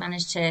 so he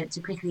managed to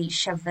quickly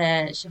shove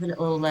a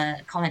little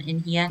comment in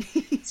here.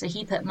 So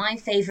he put, my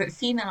favourite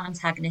female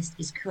antagonist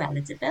is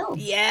Cruella de Vil.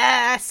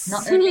 Yes.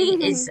 Not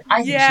only is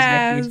I think she's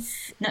very good.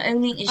 Not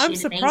only is I'm she an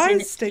surprised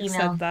amazing Stig female.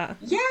 said that.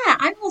 Yeah,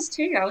 I was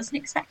too. I wasn't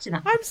expecting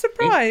that. I'm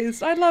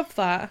surprised. I love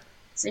that.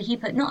 So he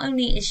put, not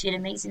only is she an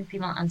amazing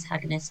female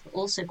antagonist, but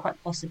also quite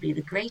possibly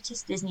the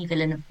greatest Disney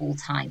villain of all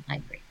time. I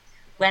agree.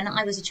 When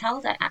I was a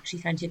child, I actually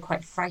found her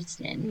quite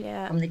frightening.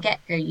 From the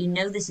get-go, you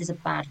know this is a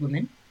bad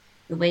woman.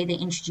 The way they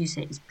introduce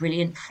it is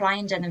brilliant.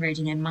 Flying down the road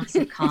in a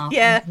massive car,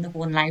 honking the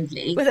horn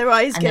loudly. With her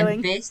eyes and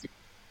going.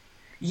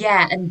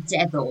 And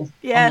devil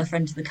on the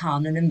front of the car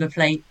and the number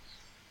plate.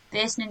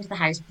 Bursting into the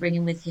house,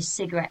 bringing with his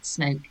cigarette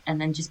smoke,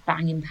 and then just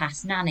banging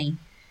past Nanny.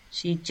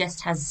 She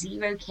just has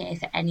zero care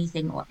for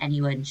anything or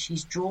anyone.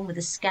 She's drawn with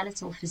a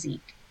skeletal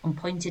physique on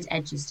pointed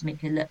edges to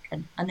make her look as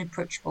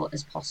unapproachable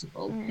as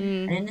possible.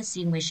 And in the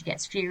scene where she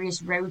gets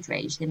furious road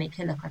rage, they make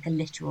her look like a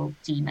literal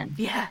demon.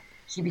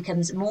 She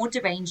becomes more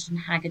deranged and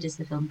haggard as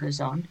the film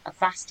goes on, a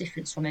vast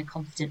difference from her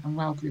confident and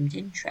well-groomed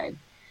intro.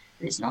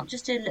 But it's not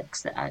just her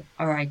looks that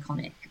are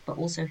iconic, but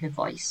also her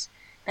voice.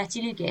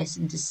 Betty Lou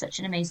Gerson does such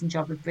an amazing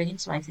job of bringing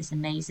to life this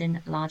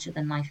amazing,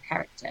 larger-than-life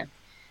character.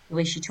 The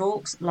way she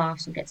talks,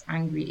 laughs, or gets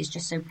angry is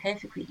just so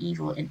perfectly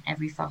evil in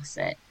every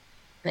facet.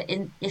 But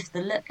if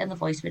the look and the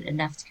voice weren't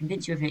enough to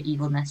convince you of her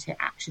evilness, her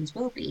actions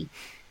will be.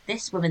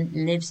 This woman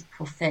lives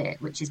for fur,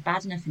 which is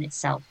bad enough in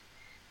itself.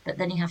 But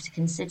then you have to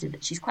consider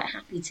that she's quite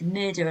happy to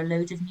murder a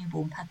load of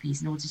newborn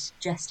puppies in order to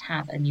just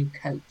have a new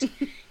coat.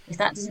 If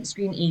that doesn't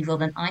scream evil,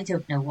 then I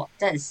don't know what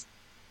does.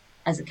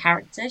 As a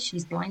character,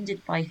 she's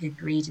blinded by her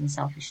greed and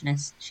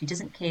selfishness. She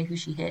doesn't care who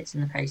she hurts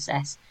in the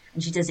process,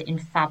 and she does it in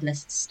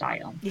fabulous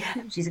style.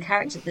 She's a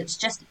character that's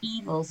just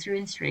evil through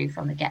and through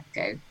from the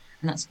get-go.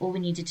 And that's all we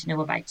needed to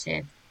know about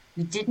her.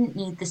 We didn't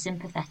need the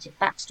sympathetic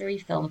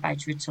backstory film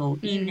about her at all,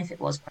 even if it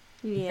was quite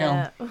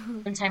a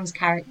film. Sometimes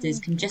characters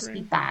can just be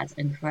bad,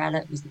 and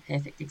Cruella was the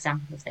perfect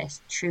example of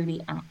this.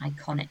 Truly an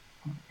iconic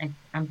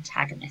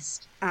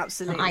antagonist.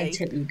 Absolutely. I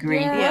totally agree.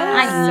 Yeah.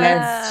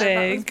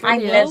 I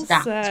loved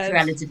that said.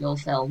 Cruella de Vil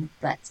film,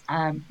 but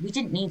we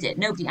didn't need it.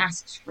 Nobody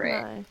asked for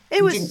it. No.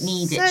 It was We didn't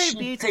need so it. She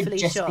beautifully could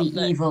just shot, be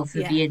but- evil for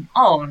yeah. being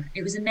on.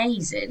 It was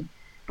amazing,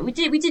 but we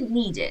didn't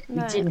need it.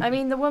 No, We didn't. I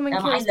mean the woman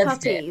I kills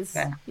loved it, puppies.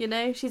 but- You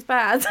know, she's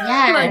bad.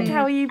 Yeah. Like,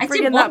 how are you I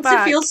bringing didn't that want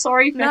back? to feel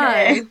sorry for No.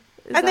 her.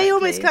 And they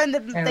almost Exactly.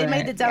 kind of, they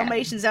made the yeah.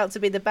 Dalmatians out to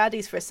be the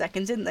baddies for a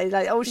second, didn't they?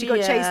 Like, oh, she got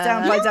chased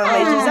down Yeah. by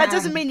Dalmatians. That Yeah.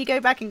 doesn't mean you go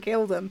back and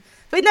kill them.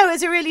 But no, it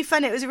was a really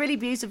fun, it was a really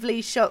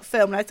beautifully shot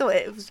film. And I thought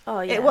it was, Oh,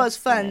 yeah, it was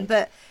fun. yeah.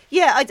 But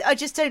yeah, I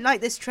just don't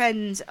like this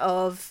trend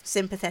of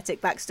sympathetic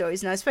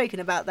backstories. And I've spoken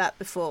about that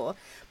before.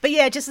 But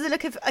yeah, just the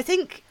look of, I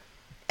think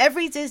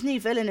every Disney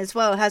villain as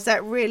well has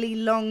that really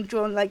long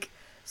drawn, like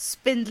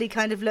spindly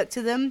kind of look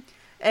to them.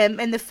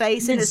 In the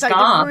face, Even and it's Scar,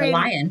 like the really,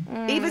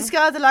 lion. even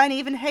Scar the Lion,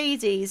 even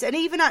Hades, and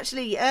even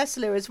actually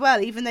Ursula as well.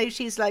 Even though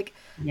she's like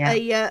Yeah. a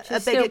She's bigger,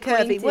 still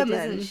curvy pointed, woman,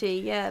 isn't she?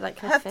 Yeah, like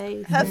her her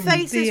face. her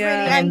face is The, really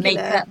and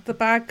angular. makeup. The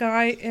bad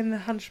guy in The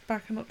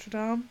Hunchback of Notre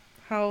Dame.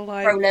 How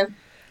like Frollo.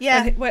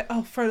 Yeah,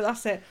 Frodo,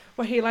 that's it.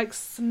 Where he like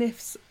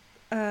sniffs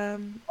what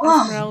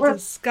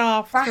Esmeralda's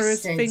scarf through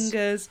his bastards.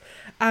 fingers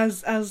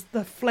as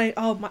the flame.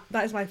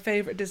 That is my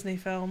favorite Disney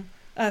film.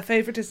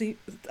 Favorite Disney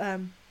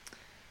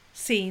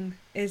scene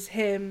is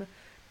him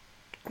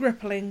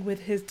grappling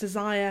with his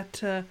desire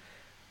to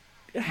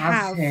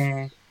have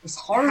her. It's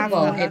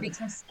horrible. have her It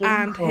makes my skin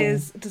and crawl.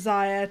 his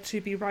desire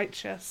to be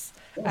righteous.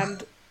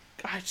 And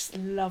I just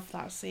love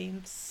that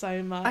scene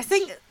so much. I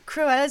think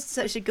Cruella's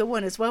such a good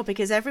one as well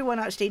because everyone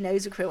actually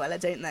knows a Cruella,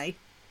 don't they?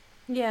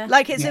 Yeah.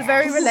 Like it's a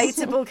very Yes.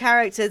 relatable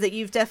character that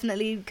you've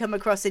definitely come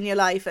across in your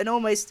life, and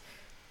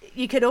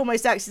you could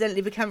almost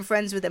accidentally become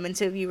friends with them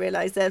until you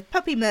realise they're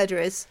puppy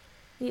murderers.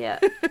 Yeah.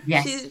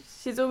 Yes.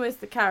 She's almost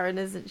the Karen,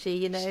 isn't she?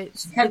 You know,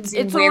 it's comes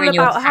in it's all wearing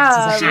your about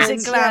hat as a her.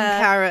 She's hat. a glam yeah.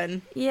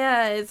 Karen.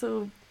 Yeah, it's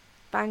all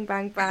bang,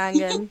 bang,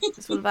 bang, and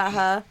it's all about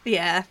her.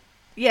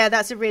 Yeah,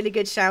 that's a really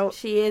good shout.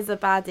 She is a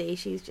baddie.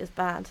 She's just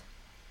bad.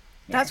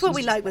 That's Yeah, what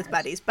we she's like just with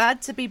bad. baddies.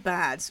 Bad to be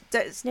bad.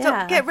 Stop,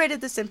 Yeah. get rid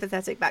of the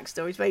sympathetic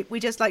backstories. We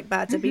just like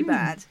bad to be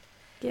bad.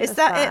 Give Is us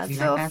that bad. it We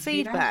for like bad to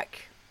be bad.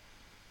 feedback?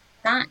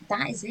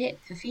 That is it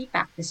for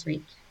feedback this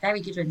week.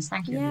 Very good ones.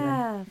 Thank you, everyone.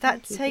 Yeah. That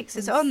thank you, takes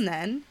us Pickles. on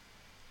then.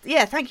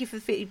 Yeah, thank you for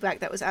the feedback.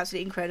 That was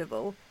absolutely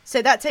incredible.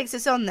 So that takes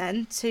us on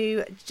then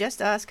to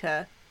Just Ask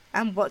Her.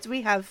 And what do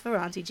we have for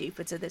Auntie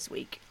Jupiter this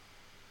week?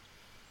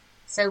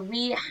 So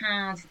we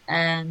have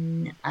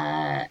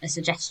a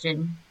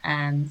suggestion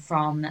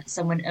from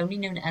someone only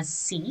known as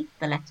C,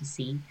 the letter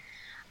C,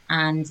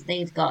 and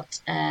they've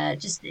got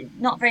just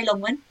not a very long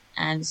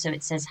one. So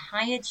it says,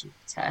 "Hiya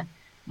Jupiter,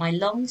 my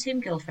long-term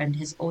girlfriend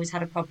has always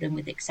had a problem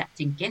with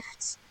accepting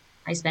gifts.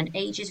 I spent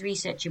ages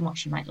researching what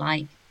she might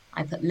like.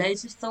 I put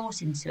loads of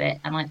thought into it,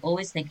 and I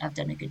always think I've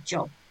done a good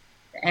job.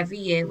 But every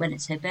year when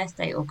it's her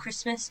birthday or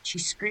Christmas, she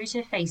screws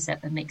her face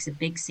up and makes a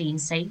big scene,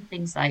 saying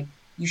things like,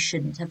 'You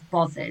shouldn't have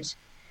bothered.'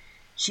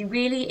 She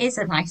really is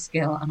a nice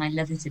girl and I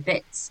love her to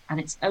bits. And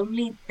it's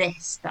only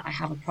this that I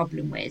have a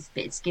problem with,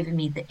 but it's giving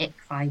me the ick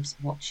vibes.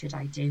 What should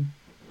I do?"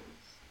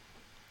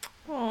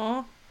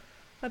 Aw,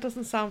 that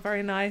doesn't sound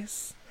very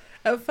nice.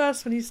 At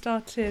first, when you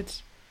started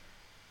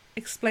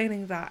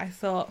explaining that, I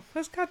thought,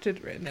 "Where's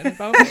Gadget written in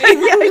about me?"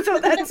 Yeah, I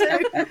thought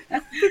that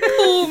too.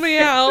 Call me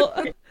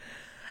out.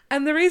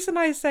 And the reason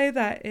I say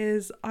that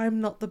is I'm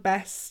not the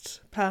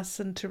best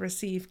person to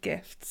receive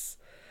gifts.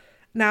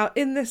 Now,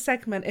 in this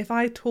segment, if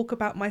I talk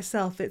about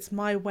myself, it's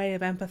my way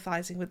of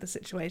empathizing with the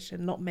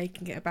situation, not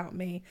making it about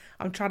me.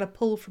 I'm trying to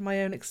pull from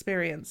my own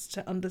experience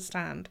to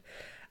understand.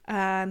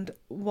 And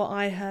what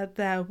I heard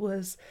there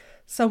was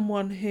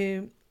someone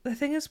who, the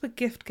thing is with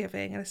gift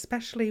giving, and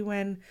especially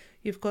when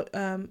you've got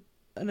an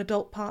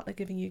adult partner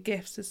giving you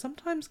gifts, is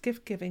sometimes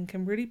gift giving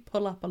can really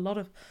pull up a lot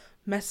of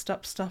messed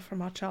up stuff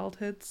from our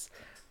childhoods.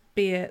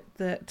 Be it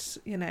that,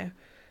 you know,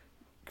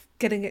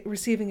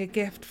 receiving a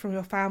gift from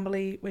your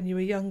family when you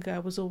were younger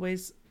was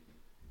always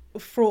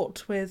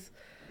fraught with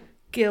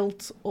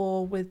guilt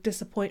or with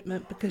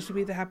disappointment because you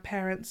either had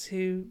parents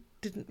who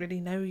didn't really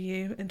know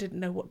you and didn't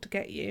know what to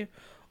get you,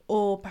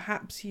 or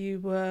perhaps you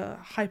were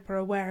hyper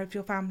aware of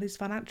your family's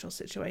financial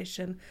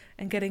situation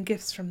and getting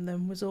gifts from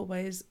them was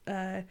always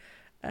a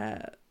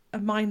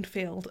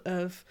minefield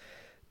of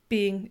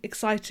being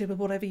excited with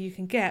whatever you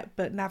can get,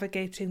 but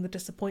navigating the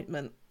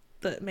disappointment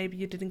that maybe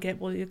you didn't get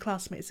what your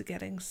classmates are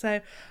getting. So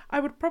I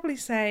would probably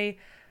say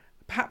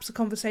perhaps a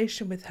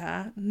conversation with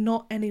her,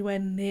 not anywhere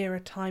near a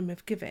time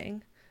of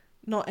giving,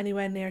 not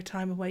anywhere near a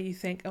time where you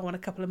think, oh, in a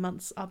couple of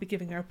months I'll be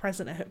giving her a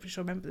present, I hope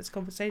she'll remember this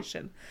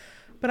conversation,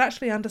 but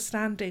actually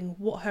understanding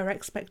what her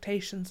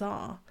expectations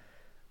are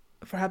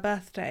for her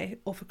birthday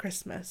or for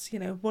Christmas. You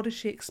know, what is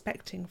she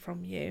expecting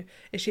from you?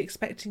 Is she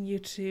expecting you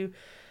to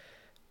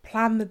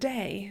plan the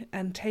day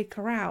and take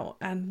her out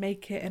and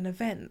make it an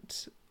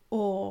event?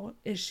 Or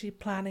is she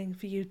planning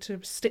for you to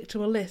stick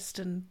to a list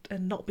and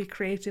not be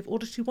creative? Or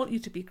does she want you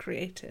to be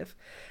creative?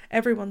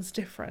 Everyone's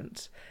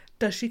different.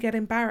 Does she get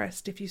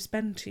embarrassed if you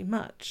spend too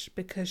much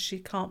because she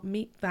can't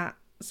meet that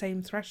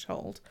same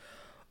threshold?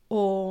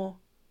 Or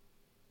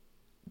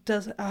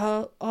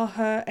are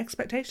her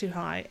expectations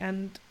high?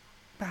 And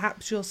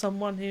perhaps you're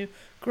someone who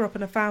grew up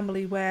in a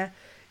family where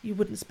you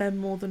wouldn't spend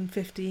more than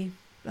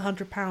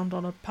 £50-100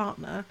 on a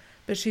partner,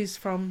 but she's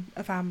from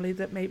a family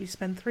that maybe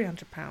spend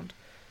 £300,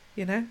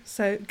 you know?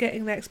 So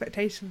getting the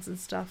expectations and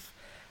stuff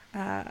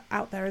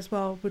out there as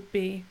well would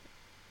be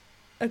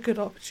a good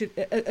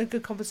opportunity, a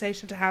good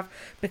conversation to have,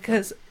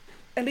 because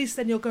at least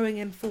then you're going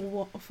in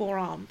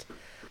forearmed.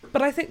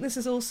 But I think this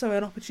is also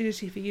an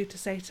opportunity for you to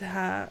say to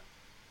her,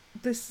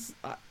 this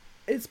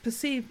it's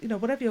perceived, you know,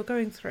 whatever you're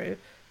going through,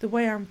 the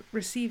way I'm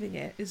receiving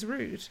it is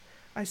rude.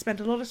 I spend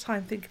a lot of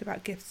time thinking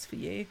about gifts for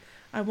you.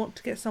 I want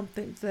to get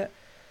something that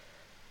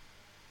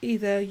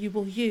either you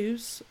will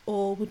use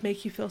or would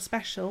make you feel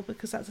special,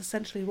 because that's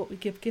essentially what we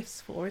give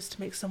gifts for, is to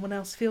make someone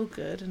else feel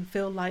good and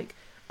feel like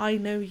I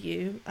know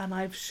you and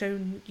I've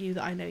shown you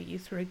that I know you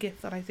through a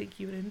gift that I think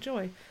you would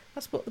enjoy.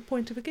 That's what the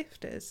point of a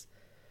gift is.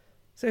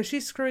 So if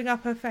she's screwing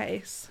up her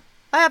face...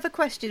 I have a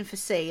question for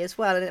C as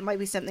well, and it might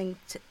be something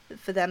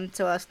for them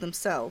to ask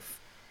themselves,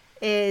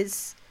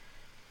 is,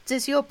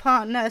 does your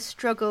partner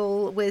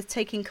struggle with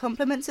taking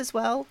compliments as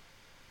well?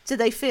 Do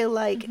they feel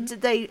like, do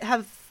they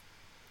have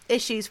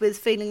issues with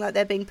feeling like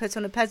they're being put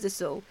on a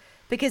pedestal?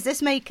 Because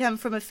this may come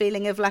from a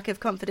feeling of lack of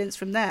confidence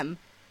from them.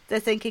 They're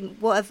thinking,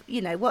 what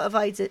have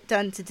I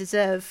done to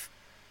deserve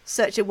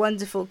such a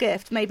wonderful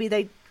gift? Maybe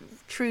they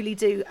truly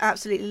do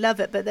absolutely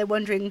love it, but they're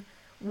wondering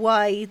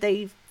why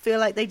they feel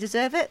like they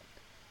deserve it.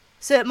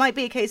 So it might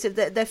be a case of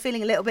that they're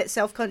feeling a little bit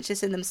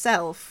self-conscious in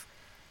themselves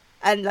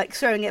and like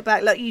throwing it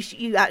back, like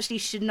you actually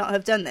should not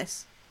have done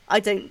this.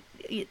 I don't,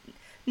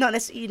 not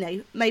necessarily, you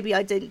know, maybe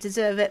I didn't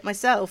deserve it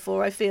myself,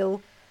 or I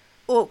feel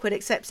awkward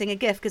accepting a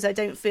gift because I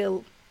don't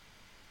feel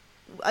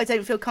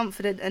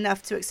confident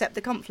enough to accept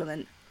the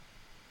compliment.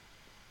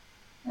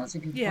 That's a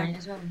good point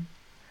as well.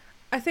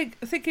 I think,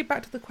 thinking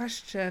back to the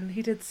question,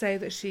 he did say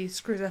that she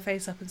screws her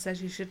face up and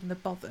says you shouldn't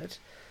have bothered.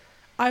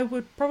 I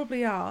would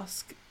probably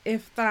ask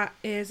if that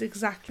is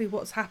exactly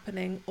what's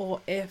happening,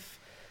 or if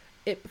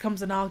it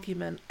becomes an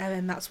argument and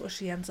then that's what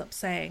she ends up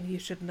saying, you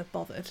shouldn't have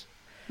bothered.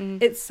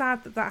 It's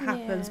sad that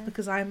happens,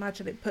 because I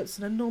imagine it puts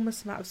an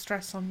enormous amount of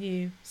stress on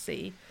you,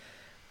 C,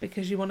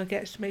 because you want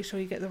to make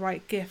sure you get the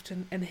right gift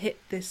and hit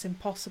this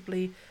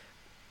impossibly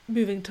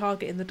moving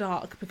target in the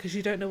dark, because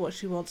you don't know what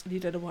she wants and you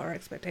don't know what her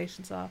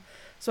expectations are.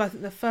 So I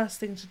think the first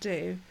thing to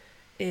do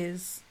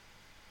is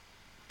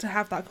to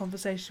have that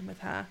conversation with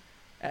her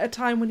at a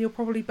time when you're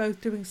probably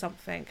both doing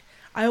something.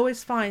 I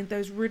always find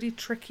those really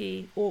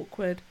tricky,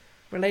 awkward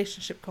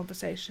relationship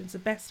conversations are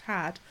best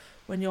had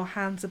when your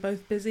hands are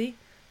both busy.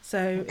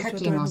 So if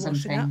you're doing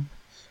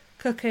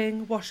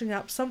the washing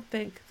up,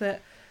 something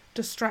that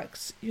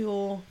distracts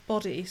your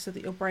body so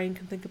that your brain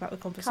can think about the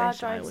conversation. Car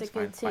drives are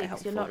good too,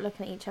 because you're not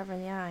looking at each other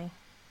in the eye.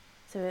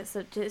 So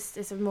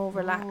it's a more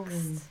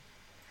relaxed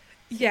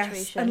Yes,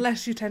 situation.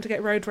 unless you tend to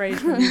get road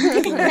rage when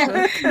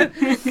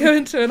you go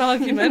into an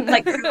argument.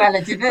 Like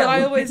Cruella de Vil. But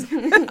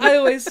I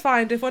always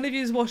find if one of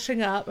you is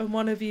washing up and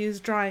one of you is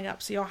drying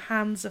up, so your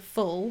hands are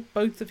full,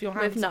 both of your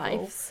hands with are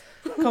knives.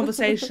 full,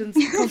 conversations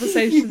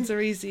are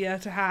easier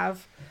to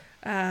have.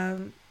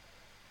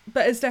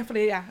 But it's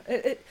definitely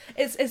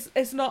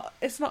it's not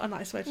a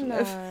nice way to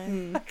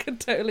live. I can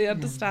totally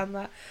understand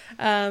that.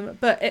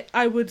 But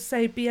I would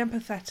say be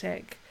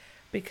empathetic,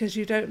 because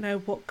you don't know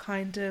what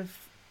kind of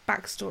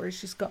backstory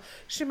she's got.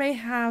 She may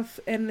have,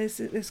 and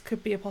this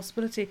could be a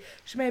possibility,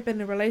 she may have been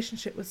in a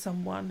relationship with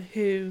someone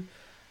who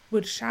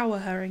would shower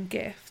her in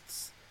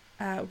gifts,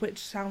 which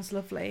sounds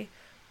lovely,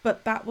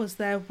 but that was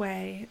their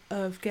way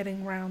of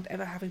getting around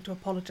ever having to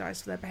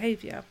apologise for their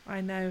behaviour.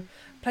 I know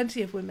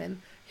plenty of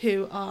women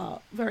who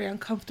are very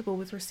uncomfortable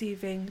with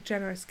receiving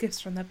generous gifts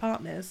from their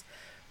partners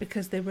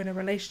because they were in a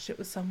relationship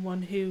with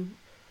someone who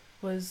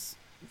was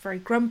very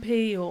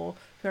grumpy or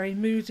very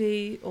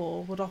moody,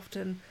 or would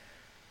often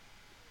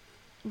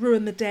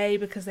ruin the day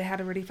because they had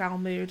a really foul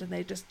mood and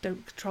they just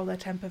don't control their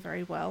temper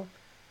very well.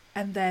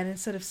 And then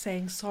instead of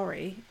saying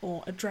sorry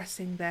or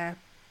addressing their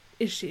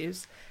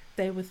issues,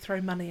 they would throw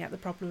money at the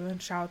problem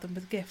and shower them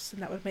with gifts,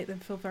 and that would make them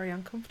feel very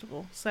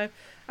uncomfortable. So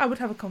I would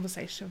have a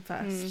conversation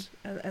first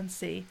and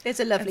see. It's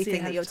a lovely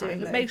thing that you're doing,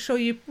 but though. make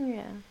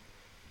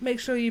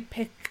sure you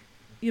pick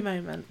your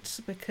moment,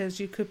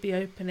 because you could be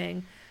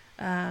opening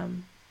a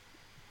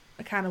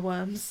can of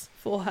worms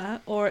for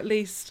her, or at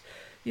least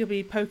you'll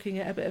be poking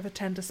at a bit of a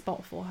tender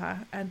spot for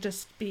her, and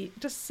just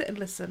sit and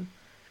listen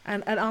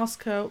and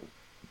ask her.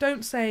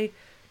 Don't say,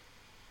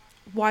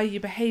 why are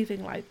you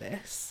behaving like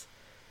this?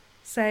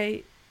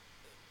 Say,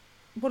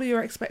 what are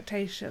your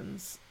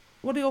expectations?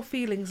 What are your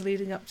feelings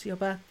leading up to your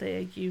birthday?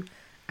 Are you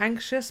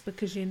anxious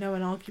because you know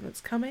an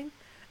argument's coming?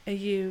 Are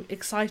you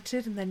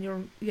excited and then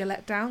you're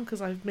let down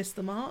because I've missed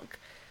the mark?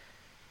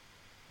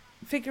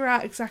 Figure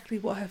out exactly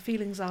what her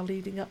feelings are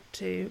leading up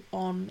to,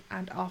 on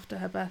and after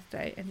her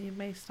birthday, and you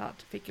may start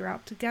to figure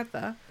out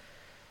together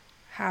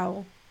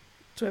how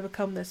to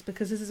overcome this,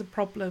 because this is a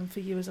problem for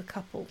you as a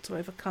couple to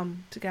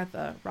overcome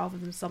together, rather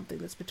than something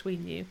that's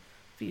between you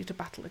for you to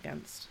battle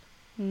against.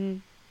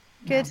 Good.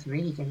 That's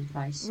really good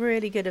advice.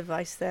 Really good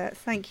advice there.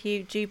 Thank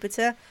you,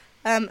 Jupiter.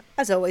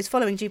 As always,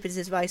 following Jupiter's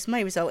advice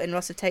may result in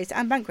loss of taste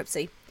and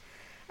bankruptcy.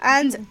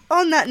 And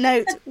on that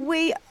note,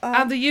 we are...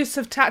 And the use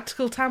of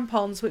tactical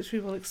tampons, which we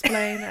will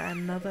explain at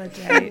another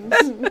date.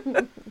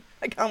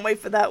 I can't wait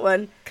for that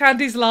one.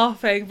 Candy's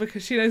laughing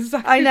because she knows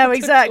exactly I know what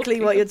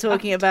exactly what you're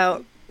talking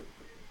about.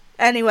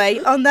 Anyway,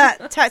 on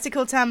that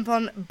tactical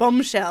tampon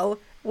bombshell,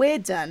 we're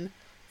done.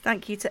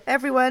 Thank you to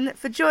everyone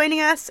for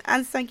joining us,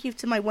 and thank you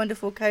to my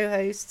wonderful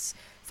co-hosts.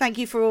 Thank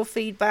you for all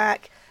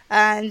feedback.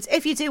 And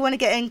if you do want to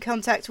get in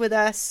contact with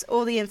us,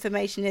 all the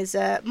information is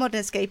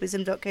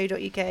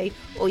modernescapism.co.uk,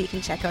 or you can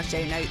check our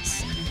show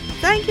notes.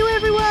 Thank you,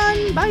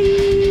 everyone.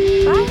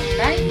 Bye. Bye.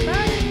 Bye.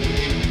 Bye.